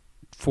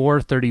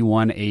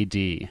 431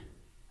 AD.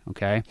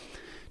 Okay?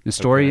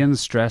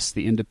 Nestorians stressed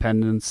the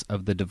independence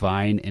of the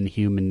divine and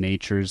human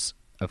natures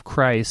of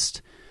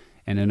Christ,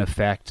 and in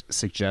effect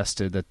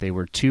suggested that they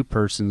were two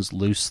persons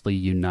loosely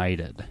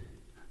united.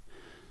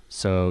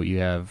 So you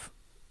have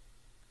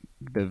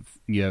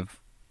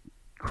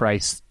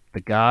Christ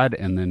the God,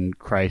 and then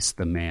Christ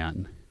the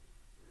man.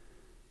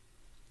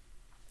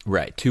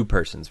 Right, two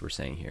persons we're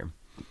saying here.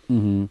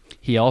 Mm-hmm.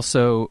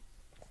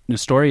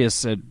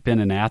 Nestorius had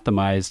been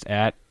anathemized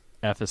at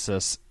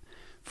Ephesus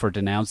for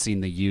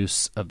denouncing the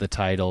use of the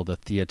title the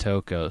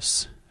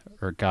Theotokos,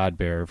 or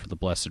God-bearer for the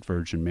Blessed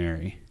Virgin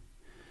Mary.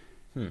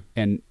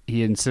 And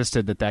he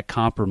insisted that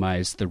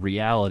compromised the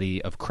reality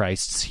of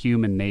Christ's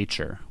human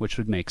nature, which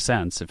would make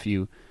sense. If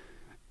you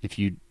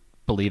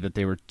believe that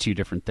they were two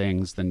different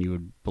things, then you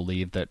would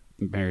believe that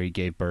Mary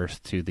gave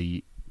birth to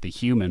the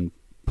human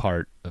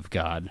part of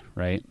God,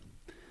 right?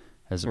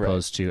 As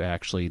opposed to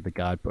actually the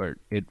God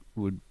part. It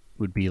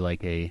would be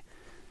like a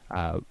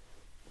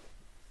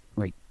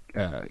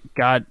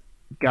God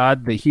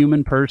the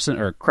human person,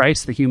 or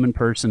Christ the human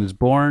person, is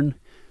born,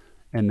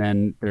 and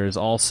then there's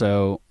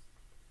also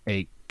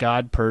a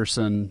God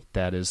person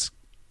that is,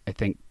 I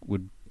think,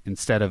 would,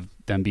 instead of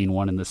them being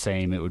one and the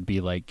same, it would be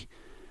like,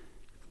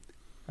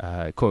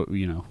 quote,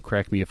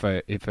 correct me if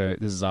this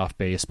is off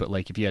base, but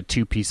like if you had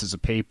two pieces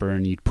of paper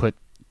and you'd put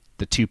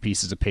the two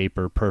pieces of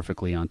paper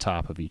perfectly on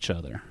top of each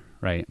other,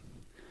 right?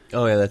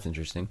 Oh yeah, that's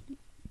interesting.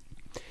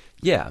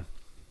 Yeah.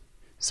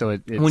 So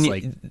it's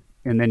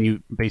and then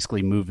you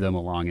basically move them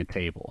along a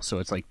table. So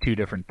it's like two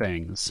different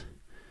things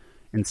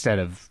instead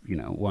of,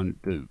 one,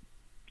 the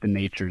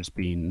natures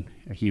being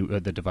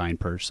the divine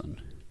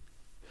person.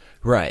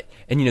 Right.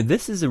 And,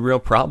 this is a real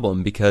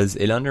problem because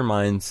it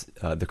undermines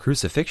the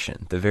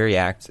crucifixion, the very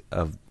act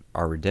of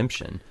our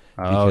redemption.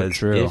 Because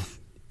true.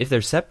 If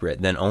they're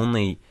separate, then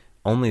only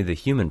the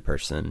human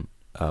person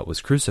was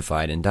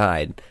crucified and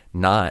died,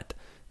 not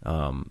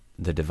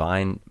the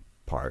divine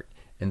part.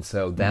 And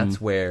so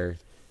that's where,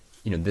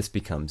 this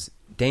becomes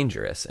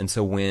dangerous. And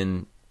so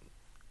when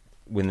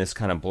this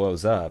kind of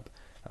blows up,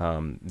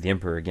 the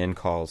emperor again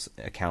calls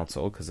a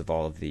council because of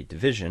all of the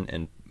division,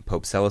 and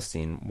Pope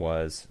Celestine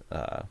was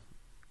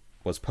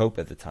pope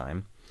at the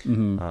time.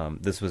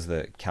 This was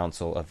the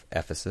Council of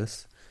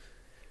Ephesus.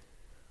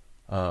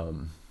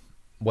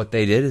 What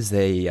they did is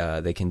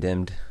they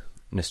condemned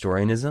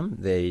Nestorianism.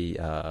 They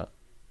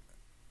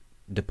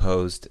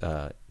deposed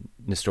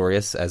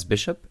Nestorius as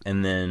bishop,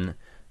 and then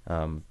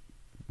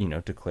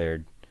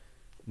declared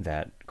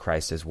that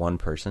Christ is one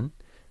person.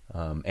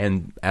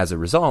 And as a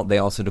result, they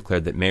also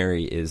declared that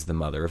Mary is the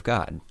mother of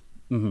God.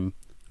 Mm-hmm.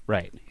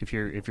 Right. If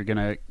you're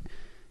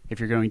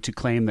going to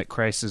claim that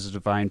Christ is a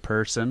divine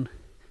person,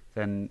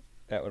 then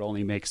that would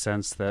only make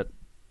sense that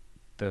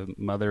the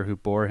mother who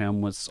bore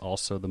him was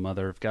also the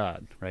mother of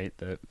God, right?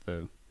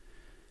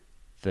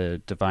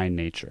 The divine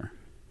nature.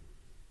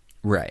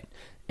 Right.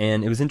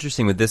 And it was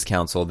interesting with this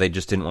council; they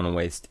just didn't want to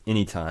waste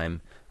any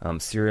time.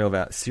 Cyril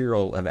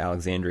of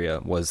Alexandria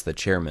was the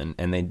chairman,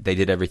 and they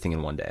did everything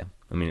in one day.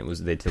 I mean,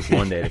 they took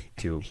one day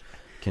to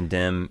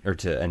condemn or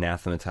to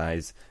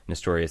anathematize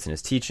Nestorius and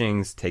his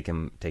teachings, take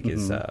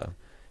his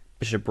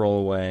bishop role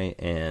away,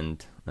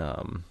 and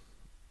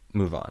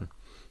move on.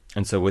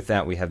 And so with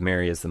that, we have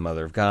Mary as the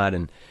mother of God,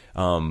 and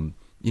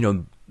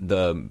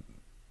the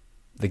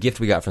gift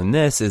we got from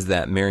this is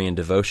that Marian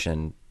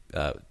devotion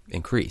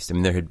increased. I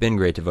mean, there had been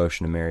great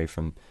devotion to Mary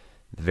from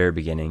the very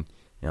beginning,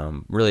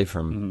 really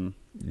from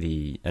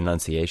the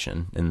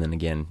Annunciation, and then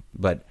again,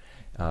 but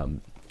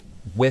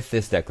with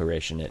this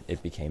declaration,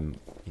 it became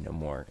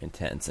more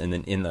intense. And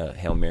then in the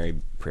Hail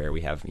Mary prayer,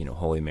 we have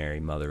Holy Mary,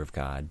 Mother of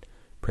God,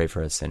 pray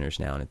for us sinners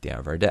now and at the hour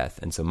of our death.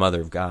 And so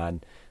Mother of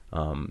God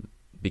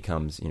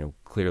becomes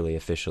clearly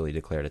officially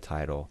declared a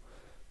title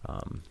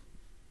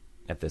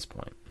at this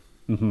point.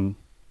 Mm-hmm.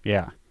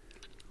 Yeah.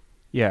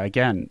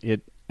 Again,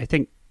 I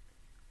think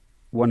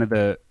one of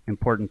the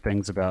important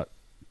things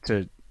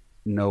to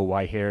know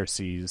why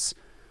heresies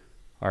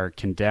are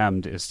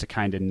condemned is to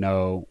kind of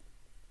know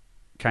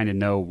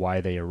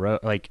why they arose.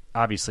 Like,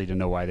 obviously to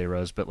know why they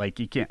arose, but like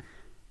you can't.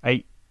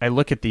 I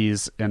look at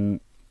these and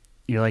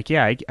you're like,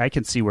 yeah, I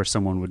can see where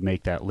someone would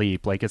make that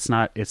leap. Like, it's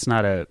not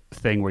a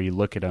thing where you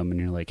look at them and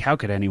you're like, how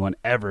could anyone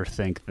ever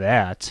think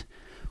that?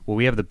 Well,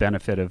 we have the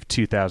benefit of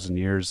 2,000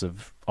 years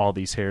of all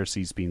these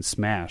heresies being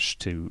smashed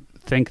to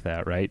think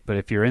that, right? But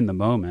if you're in the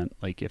moment,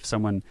 like if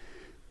someone,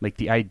 like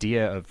the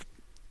idea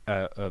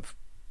of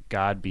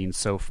God being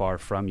so far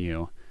from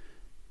you,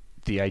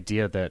 the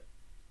idea that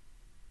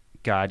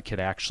God could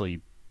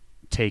actually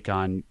take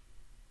on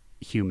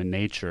human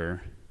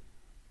nature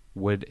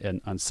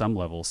would, on some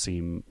level,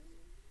 seem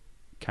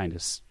kind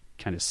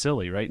of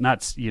silly, right?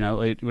 Not,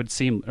 it would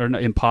seem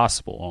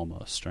impossible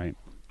almost, right?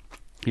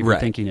 If you're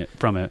thinking it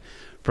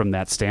from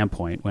that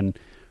standpoint,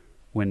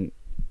 when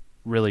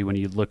really when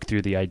you look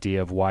through the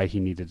idea of why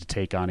he needed to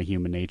take on a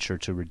human nature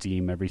to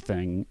redeem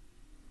everything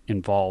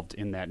involved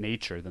in that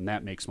nature, then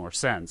that makes more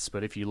sense.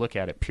 But if you look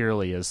at it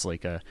purely as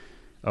like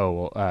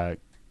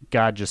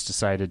God just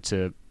decided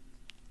to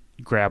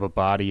grab a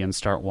body and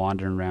start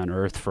wandering around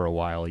Earth for a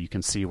while, you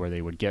can see where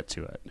they would get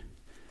to it.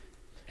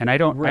 And I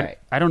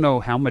don't know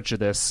how much of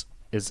this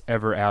is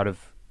ever out of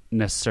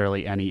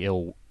necessarily any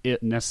ill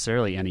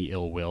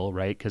will,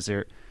 right? Because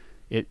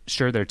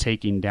they're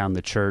taking down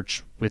the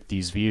church with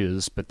these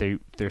views, but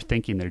they're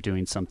thinking they're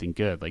doing something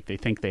good. Like they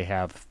think they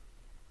have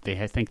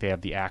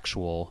the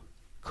actual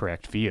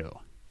correct view.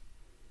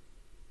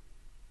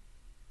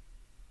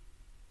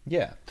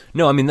 Yeah.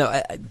 No, I mean,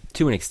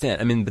 to an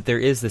extent. I mean, but there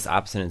is this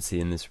obstinacy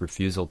and this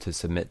refusal to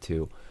submit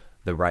to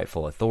the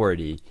rightful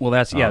authority. Well,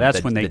 that's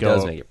when they go.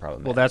 Does make it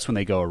problematic. Well, that's when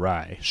they go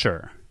awry.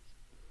 Sure.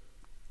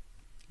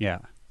 Yeah.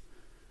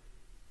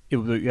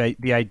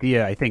 the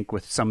idea, I think,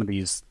 with some of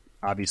these,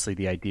 obviously,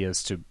 the idea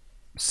is to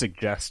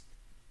suggest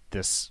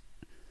this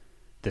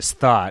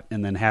thought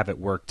and then have it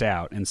worked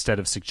out, instead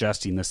of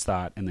suggesting this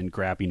thought and then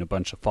grabbing a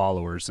bunch of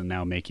followers and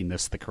now making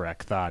this the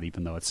correct thought,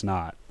 even though it's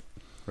not.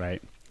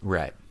 Right?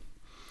 Right.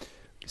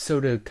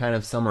 So to kind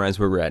of summarize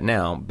where we're at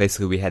now,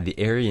 basically we had the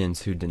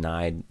Arians who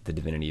denied the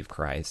divinity of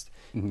Christ,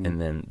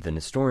 and then the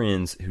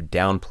Nestorians who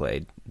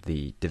downplayed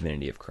the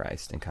divinity of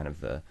Christ and kind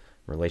of the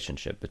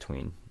relationship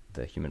between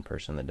the human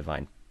person and the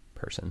divine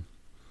person.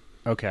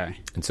 Okay.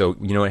 And so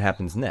you know what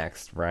happens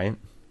next, right?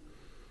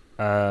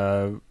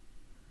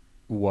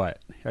 What?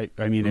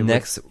 I mean,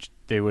 next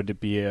would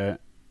be a...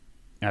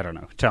 I don't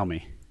know. Tell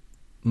me.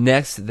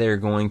 Next, they're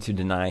going to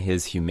deny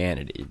his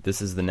humanity.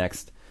 This is the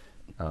next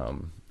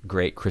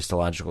great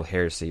Christological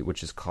heresy,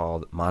 which is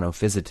called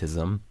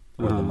monophysitism,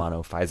 or the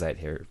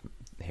monophysite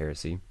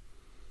heresy.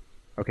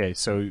 Okay,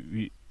 so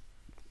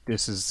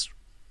this is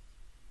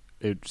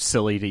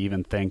silly to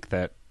even think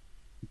that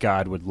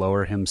God would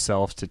lower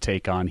himself to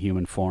take on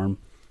human form.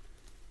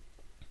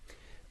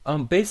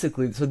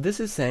 Basically, so this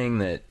is saying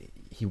that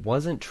he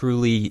wasn't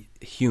truly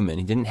human.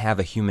 He didn't have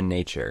a human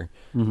nature.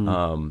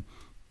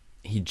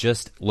 He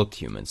just looked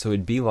human. So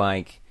it'd be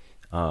like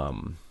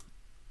an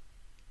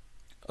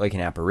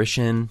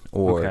apparition,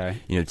 or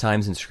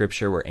times in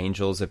Scripture where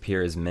angels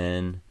appear as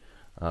men.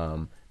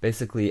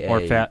 Basically,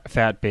 or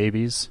fat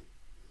babies.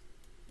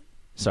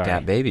 Sorry,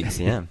 fat babies.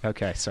 Yeah.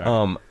 Okay,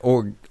 sorry.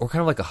 Or kind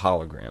of like a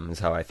hologram is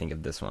how I think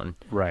of this one.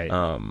 Right.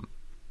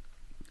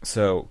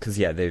 So because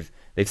they've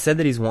said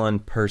that he's one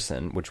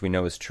person, which we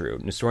know is true.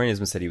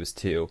 Nestorianism said he was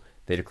two.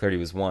 They declared he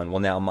was one. Well,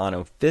 now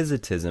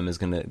monophysitism is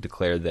going to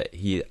declare that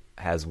he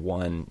has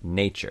one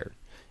nature,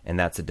 and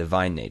that's a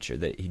divine nature,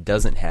 that he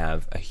doesn't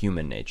have a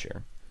human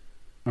nature.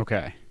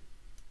 Okay.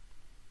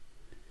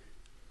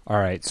 All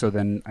right, so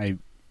then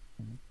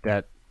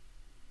that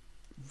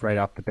right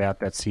off the bat,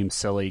 that seems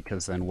silly,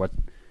 because then what...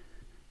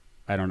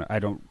 I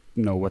don't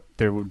know what...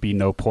 There would be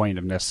no point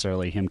of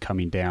necessarily him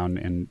coming down,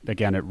 and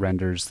again, it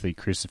renders the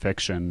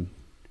crucifixion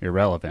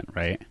irrelevant,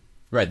 right?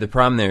 Right. The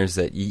problem there is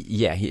that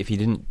if he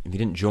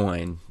didn't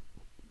join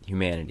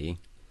humanity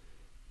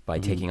by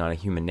taking on a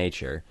human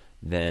nature,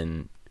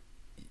 then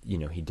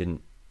he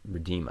didn't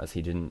redeem us.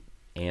 He didn't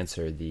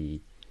answer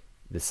the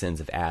sins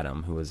of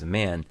Adam, who was a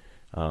man,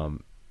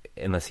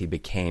 unless he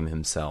became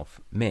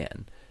himself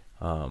man.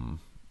 And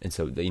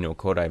so a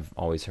quote I've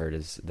always heard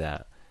is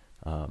that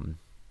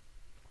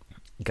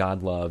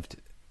God loved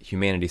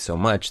humanity so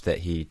much that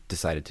he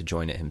decided to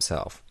join it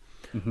himself.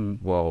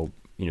 Well,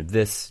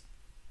 this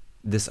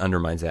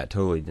undermines that,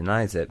 totally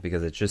denies it,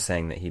 because it's just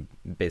saying that he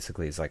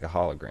basically is like a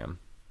hologram.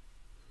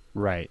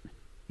 Right.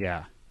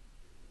 Yeah.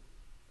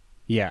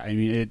 Yeah, I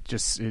mean,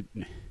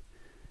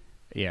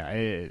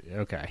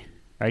 okay.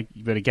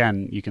 But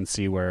again, you can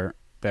see where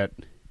that...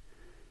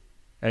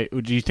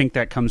 do you think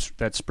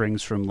that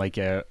springs from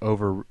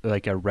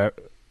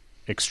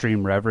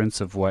extreme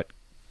reverence of what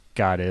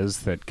God is,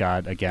 that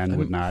God, again,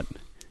 would not...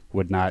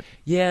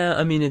 Yeah,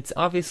 I mean, it's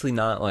obviously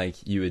not like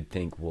you would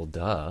think, well,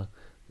 duh.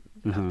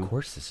 Of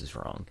course this is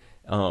wrong.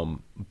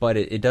 But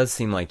it does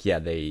seem like,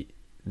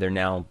 they're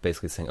now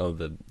basically saying, oh,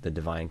 the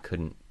divine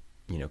couldn't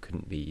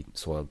be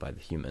soiled by the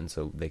human,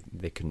 so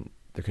there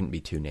couldn't be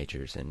two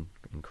natures in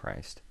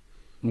Christ.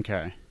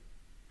 Okay.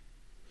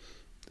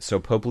 So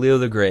Pope Leo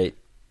the Great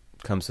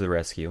comes to the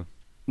rescue.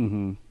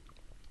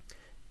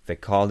 They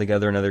call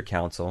together another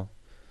council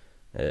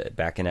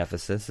back in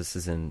Ephesus. This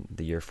is in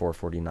the year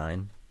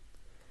 449.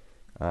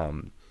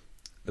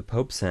 The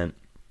Pope sent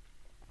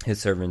his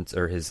servants,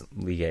 or his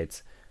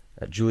legates,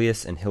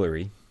 Julius and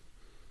Hilary.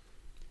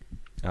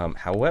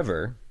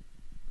 However,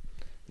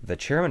 the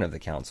chairman of the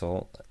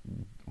council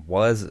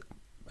was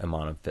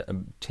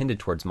tended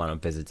towards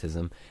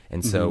monophysitism,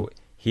 and so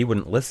he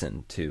wouldn't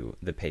listen to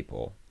the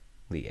papal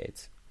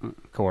legates.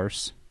 Of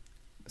course.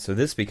 So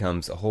this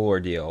becomes a whole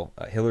ordeal.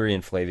 Hilary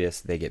and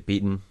Flavius, they get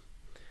beaten.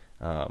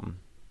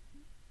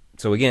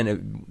 So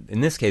again,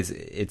 in this case,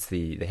 it's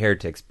the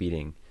heretics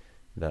beating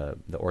the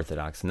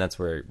Orthodox, and that's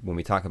where, when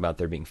we talk about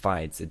there being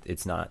fights,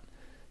 it's not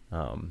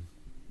the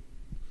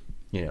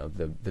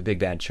big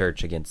bad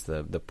church against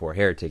the poor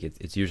heretic.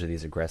 It's usually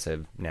these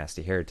aggressive,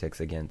 nasty heretics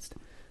against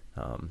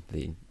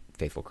the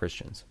faithful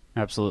Christians.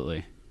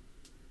 Absolutely.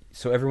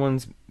 So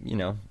everyone's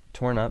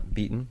torn up,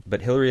 beaten,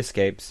 but Hilary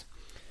escapes,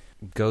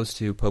 goes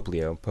to Pope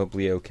Leo. Pope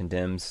Leo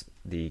condemns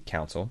the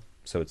council,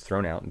 so it's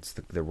thrown out. It's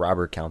the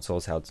robber council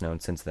is how it's known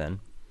since then.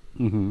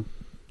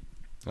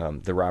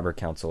 The robber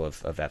council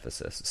of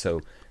Ephesus.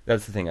 So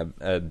that's the thing.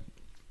 A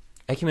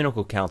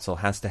ecumenical council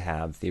has to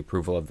have the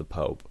approval of the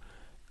Pope,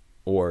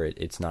 or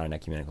it's not an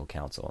ecumenical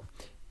council.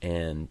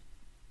 And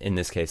in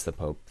this case, the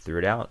Pope threw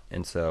it out,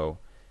 and so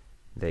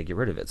they get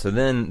rid of it. So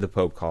then the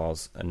Pope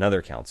calls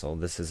another council.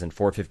 This is in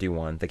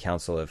 451, the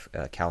Council of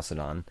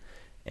Chalcedon,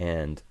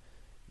 and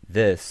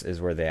this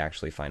is where they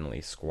actually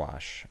finally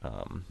squash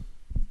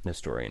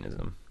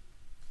Nestorianism.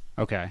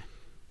 Okay.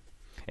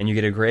 And you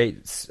get a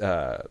great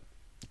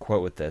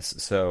quote with this.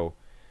 So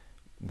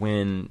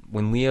when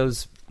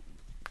Leo's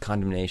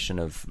condemnation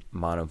of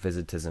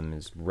monophysitism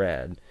is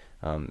read,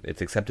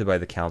 it's accepted by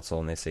the council,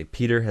 and they say,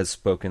 Peter has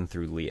spoken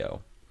through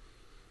Leo.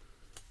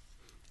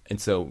 And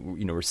so,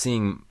 we're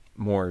seeing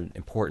more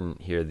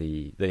important here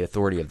the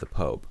authority of the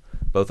Pope,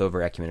 both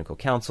over ecumenical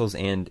councils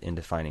and in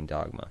defining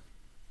dogma.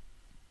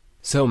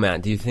 So,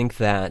 Matt, do you think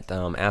that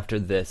after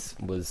this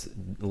was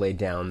laid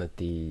down, that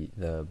the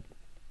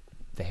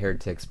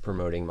heretics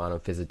promoting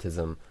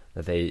monophysitism,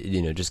 that they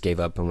just gave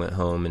up and went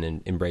home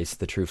and embraced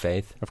the true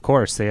faith? Of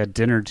course, they had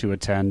dinner to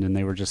attend, and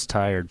they were just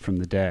tired from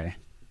the day.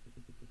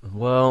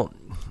 Well,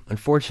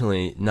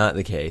 unfortunately, not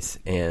the case.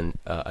 And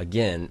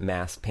again,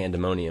 mass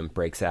pandemonium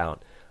breaks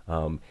out.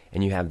 And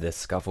you have this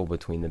scuffle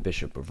between the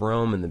Bishop of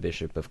Rome and the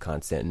Bishop of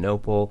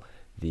Constantinople.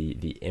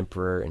 The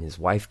emperor and his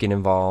wife get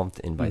involved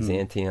in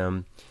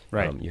Byzantium.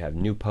 Right. You have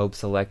new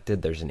popes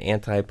elected. There's an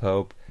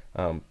anti-pope.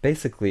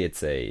 Basically,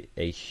 it's a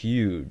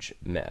huge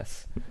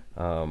mess.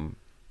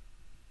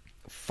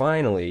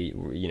 Finally,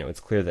 it's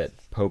clear that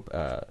Pope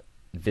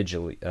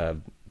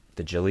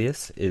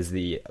Vigilius is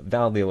the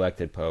validly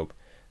elected pope.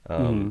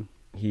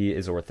 He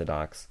is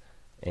Orthodox,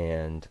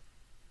 and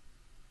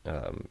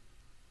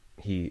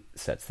he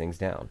sets things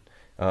down.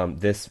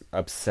 This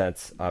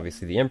upsets,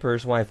 obviously, the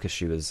emperor's wife because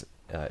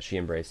she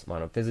embraced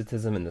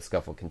monophysitism, and the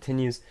scuffle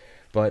continues.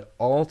 But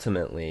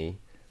ultimately,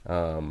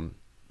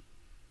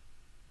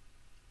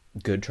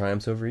 good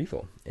triumphs over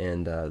evil,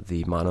 and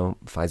the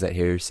monophysite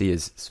heresy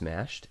is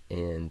smashed,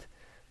 and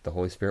the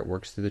Holy Spirit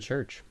works through the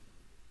church.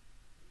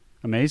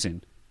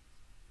 Amazing.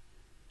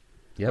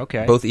 Yep.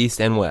 Okay. Both East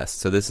and West,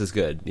 so this is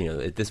good.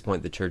 At this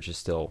point, the church is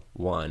still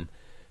one.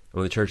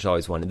 Well, the church is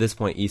always one. At this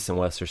point, East and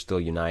West are still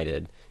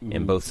united,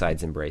 and both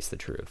sides embrace the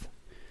truth.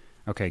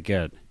 Okay,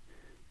 good.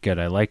 Good.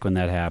 I like when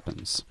that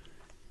happens.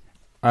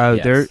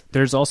 Yes.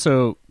 There's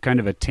also kind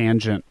of a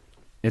tangent.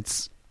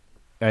 It's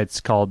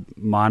called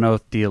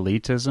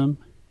monothelitism.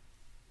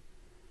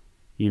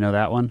 You know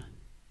that one?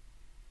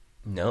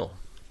 No.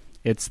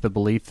 It's the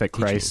belief that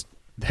Christ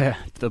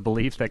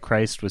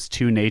was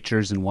two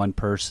natures in one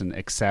person,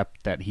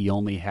 except that he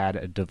only had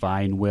a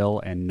divine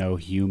will and no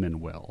human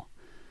will.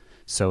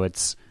 So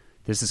this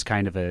is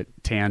kind of a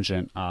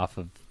tangent off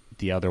of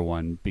the other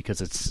one,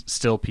 because it's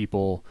still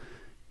people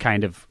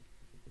kind of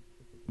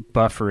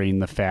buffering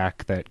the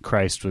fact that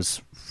Christ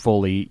was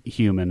fully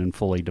human and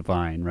fully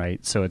divine,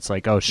 right? So it's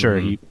like, oh, sure,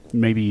 he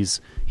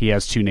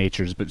has two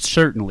natures, but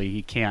certainly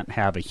he can't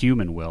have a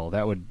human will.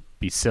 That would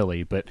be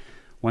silly. But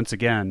once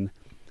again,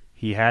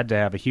 he had to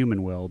have a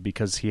human will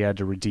because he had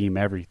to redeem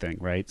everything,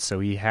 right?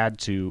 So he had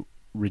to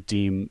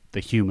redeem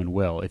the human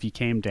will. If he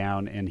came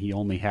down and he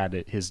only had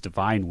his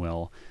divine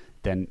will,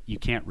 then you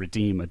can't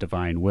redeem a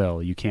divine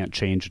will. You can't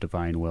change a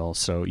divine will,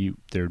 so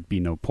there'd be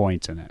no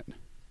point in it.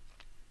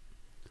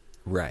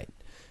 Right.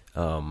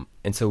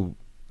 And so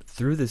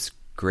through this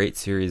great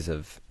series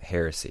of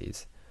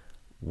heresies,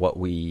 what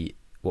we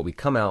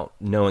come out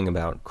knowing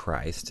about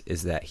Christ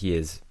is that he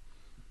is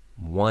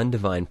one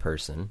divine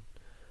person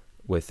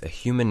with a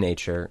human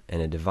nature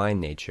and a divine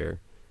nature,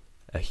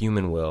 a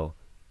human will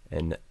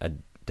and a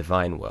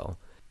divine will.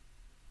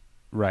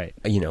 Right.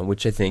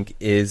 Which I think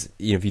is,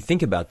 if you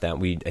think about that,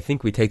 I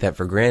think we take that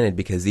for granted,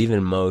 because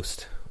even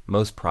most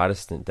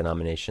Protestant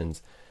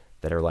denominations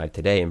that are alive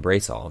today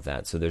embrace all of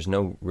that. So there's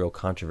no real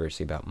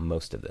controversy about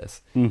most of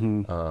this.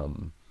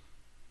 Mm-hmm.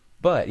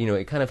 But,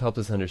 it kind of helps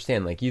us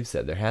understand, like you've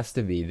said, there has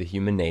to be the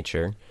human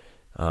nature,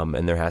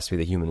 and there has to be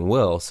the human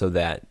will, so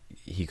that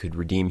he could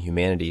redeem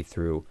humanity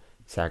through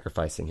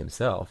sacrificing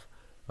himself.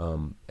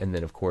 And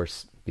then, of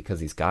course, because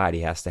he's God,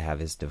 he has to have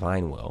his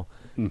divine will.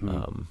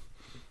 Mm-hmm.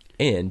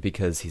 And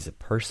because he's a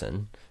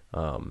person,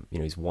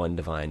 he's one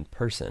divine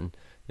person.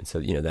 And so,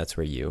 that's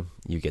where you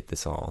get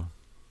this all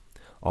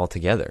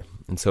together.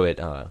 And so it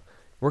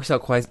works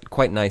out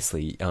quite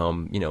nicely.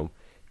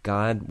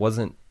 God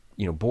wasn't,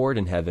 bored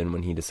in heaven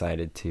when he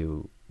decided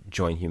to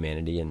join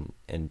humanity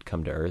and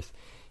come to earth.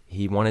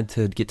 He wanted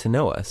to get to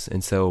know us.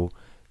 And so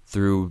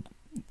through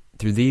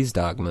these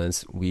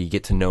dogmas, we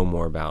get to know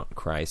more about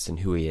Christ and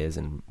who he is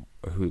and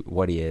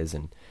what he is,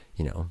 and,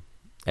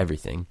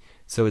 everything.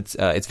 So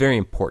it's very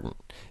important.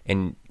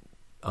 And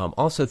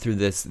also through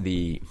this,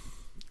 the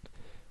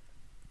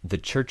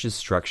church's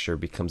structure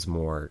becomes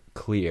more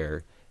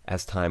clear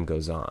as time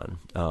goes on.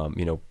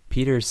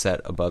 Peter's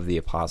set above the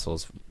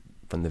apostles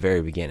from the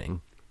very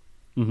beginning.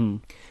 Mm-hmm.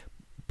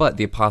 But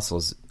the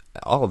apostles,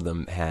 all of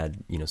them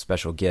had,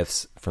 special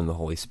gifts from the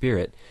Holy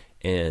Spirit.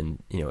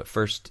 And, at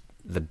first,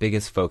 the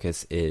biggest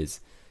focus is,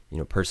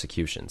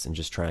 persecutions and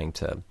just trying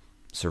to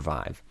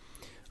survive.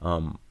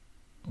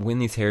 When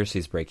these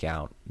heresies break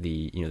out,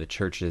 the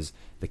churches,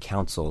 the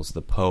councils,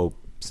 the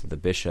popes, the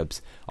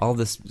bishops, all of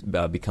this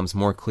becomes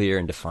more clear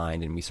and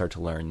defined, and we start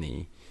to learn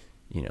the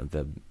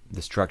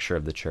structure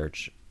of the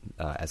church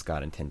as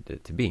God intended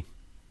it to be.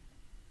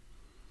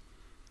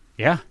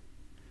 Yeah.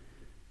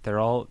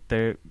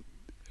 They're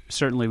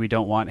certainly, we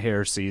don't want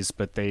heresies,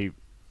 but they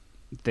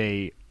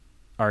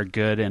are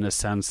good in a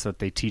sense that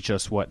they teach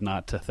us what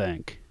not to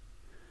think.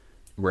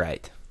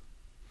 Right.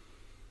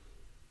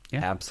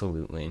 Yeah.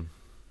 Absolutely.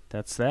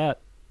 That's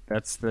that.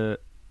 That's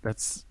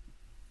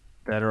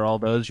that are all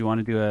those. You want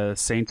to do a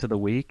Saint of the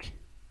Week?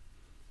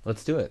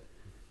 Let's do it.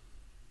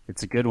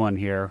 It's a good one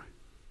here.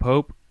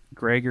 Pope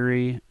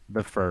Gregory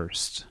the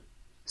First,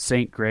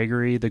 Saint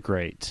Gregory the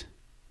Great.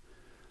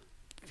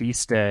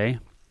 Feast day,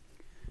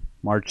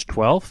 March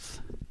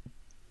 12th.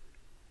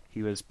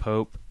 He was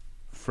Pope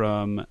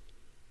from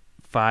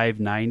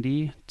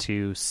 590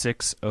 to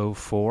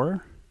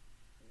 604.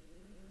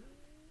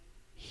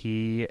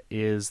 He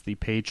is the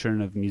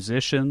patron of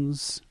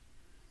musicians,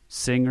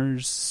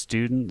 singers,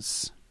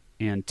 students,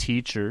 and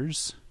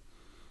teachers.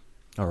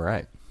 All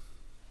right.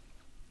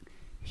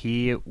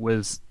 He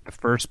was the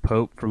first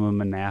pope from a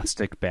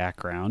monastic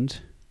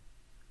background.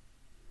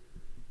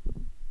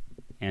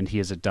 And he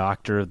is a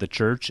doctor of the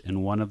church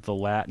and one of the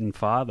Latin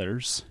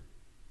fathers.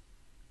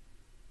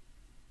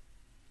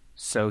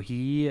 So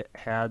he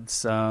had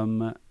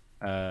some,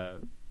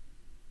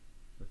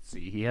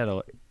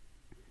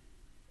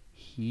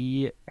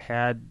 he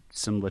had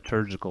some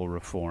liturgical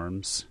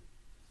reforms.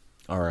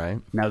 All right.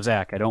 Now,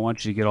 Zach, I don't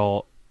want you to get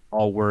all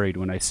worried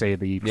when I say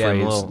the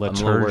phrase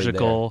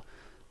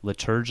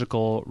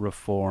liturgical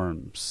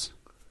reforms.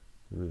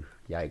 Ooh,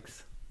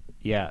 yikes.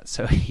 Yeah,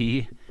 so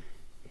he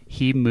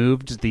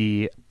moved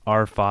the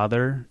Our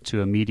Father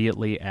to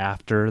immediately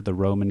after the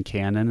Roman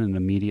canon and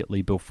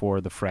immediately before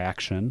the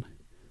fraction,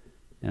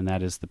 and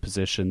that is the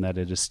position that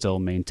it is still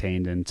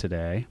maintained in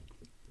today.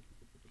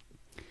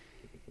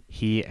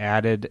 He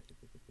added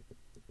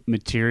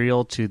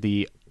material to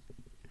the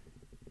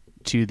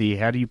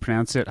how do you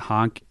pronounce it?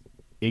 Honk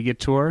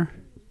Igitur?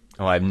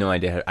 Oh, I have no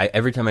idea.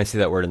 Every time I see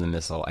that word in the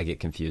missal, I get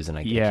confused and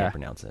I can't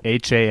pronounce it.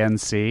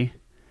 Hanc.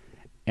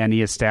 And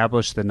he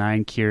established the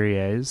 9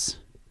 Kyries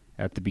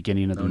at the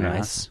beginning of the Mass.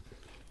 Nice.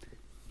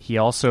 He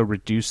also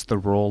reduced the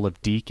role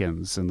of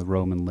deacons in the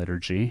Roman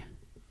liturgy.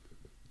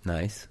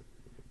 Nice.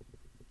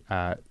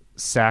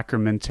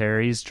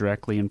 Sacramentaries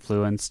directly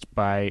influenced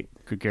by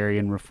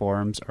Gregorian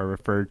reforms are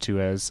referred to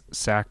as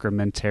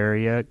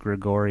Sacramentaria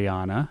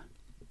Gregoriana.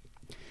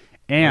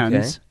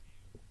 And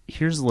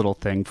here's a little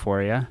thing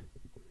for you.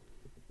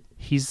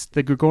 He's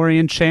the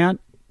Gregorian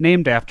chant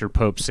named after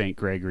Pope St.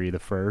 Gregory the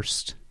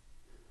First.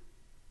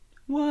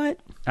 What?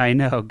 I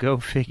know, go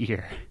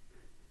figure.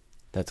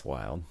 That's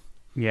wild.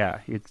 Yeah,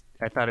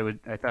 I thought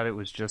it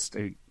was just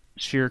a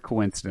sheer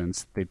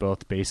coincidence. They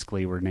both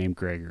basically were named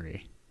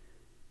Gregory.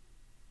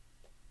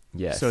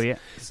 Yes. So yeah.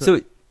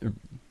 So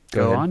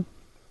go on.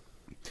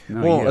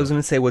 No, I was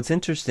going to say, what's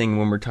interesting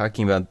when we're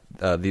talking about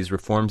these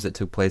reforms that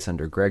took place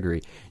under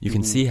Gregory, you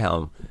can see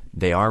how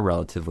they are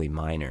relatively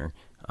minor.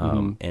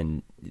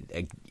 And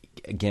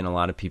again, a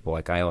lot of people,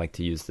 like I like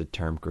to use the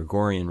term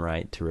Gregorian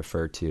rite to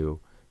refer to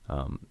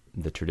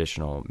the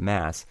traditional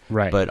Mass.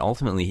 Right. But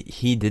ultimately,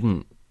 he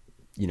didn't,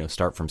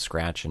 start from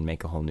scratch and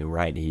make a whole new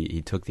rite.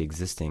 He took the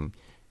existing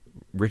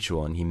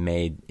ritual and he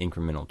made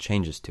incremental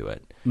changes to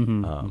it.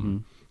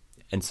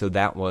 And so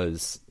that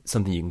was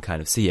something you can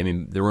kind of see. I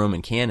mean, the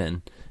Roman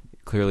canon,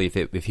 clearly,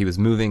 if he was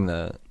moving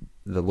the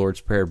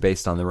Lord's Prayer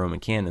based on the Roman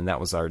canon, that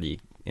was already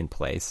in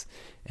place,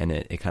 and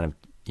it kind of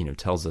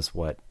tells us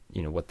what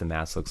the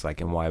Mass looks like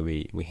and why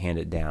we hand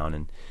it down.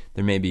 And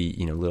there may be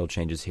little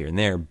changes here and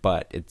there,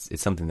 but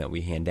it's something that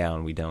we hand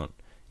down. We don't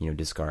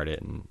discard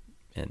it and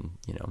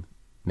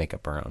make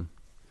up our own.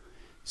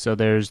 So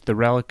there's the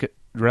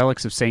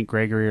relics of Saint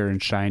Gregory are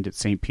enshrined at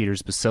St.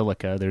 Peter's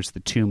Basilica. There's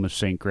the tomb of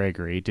Saint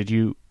Gregory. Did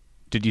you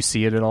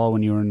see it at all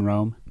when you were in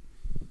Rome?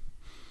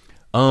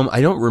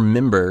 I don't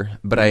remember,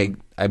 but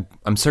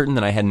I'm certain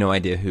that I had no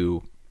idea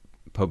who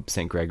Pope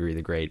St. Gregory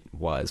the Great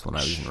was when I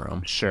was in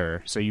Rome.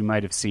 Sure. So you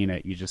might have seen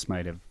it. You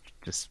might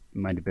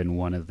have been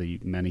one of the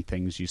many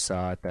things you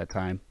saw at that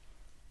time.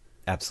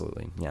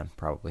 Absolutely. Yeah,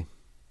 probably.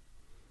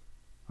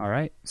 All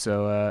right.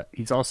 So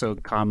he's also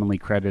commonly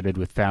credited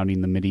with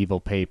founding the medieval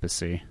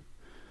papacy,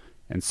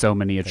 and so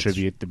many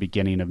attribute the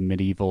beginning of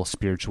medieval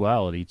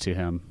spirituality to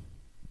him.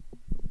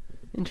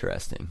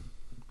 Interesting.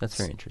 That's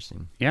very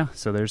interesting. Yeah,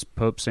 so there's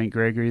Pope St.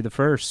 Gregory the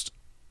First.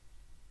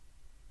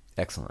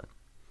 Excellent.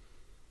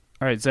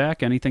 All right,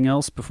 Zach, anything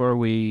else before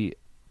we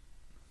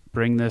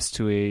bring this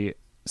to a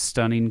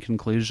stunning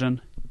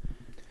conclusion?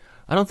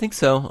 I don't think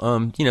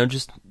so.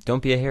 Just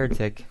don't be a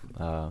heretic.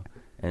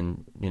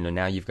 And,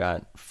 now you've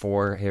got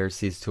 4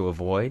 heresies to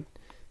avoid.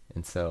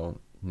 And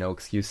so no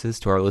excuses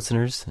to our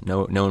listeners.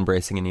 No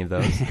embracing any of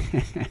those.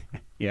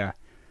 Yeah.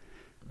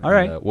 All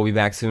right. We'll be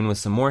back soon with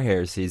some more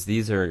heresies.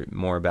 These are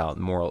more about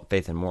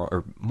faith and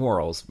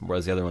morals,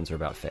 whereas the other ones are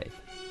about faith.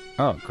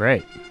 Oh,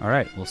 great. All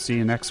right. We'll see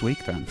you next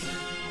week then.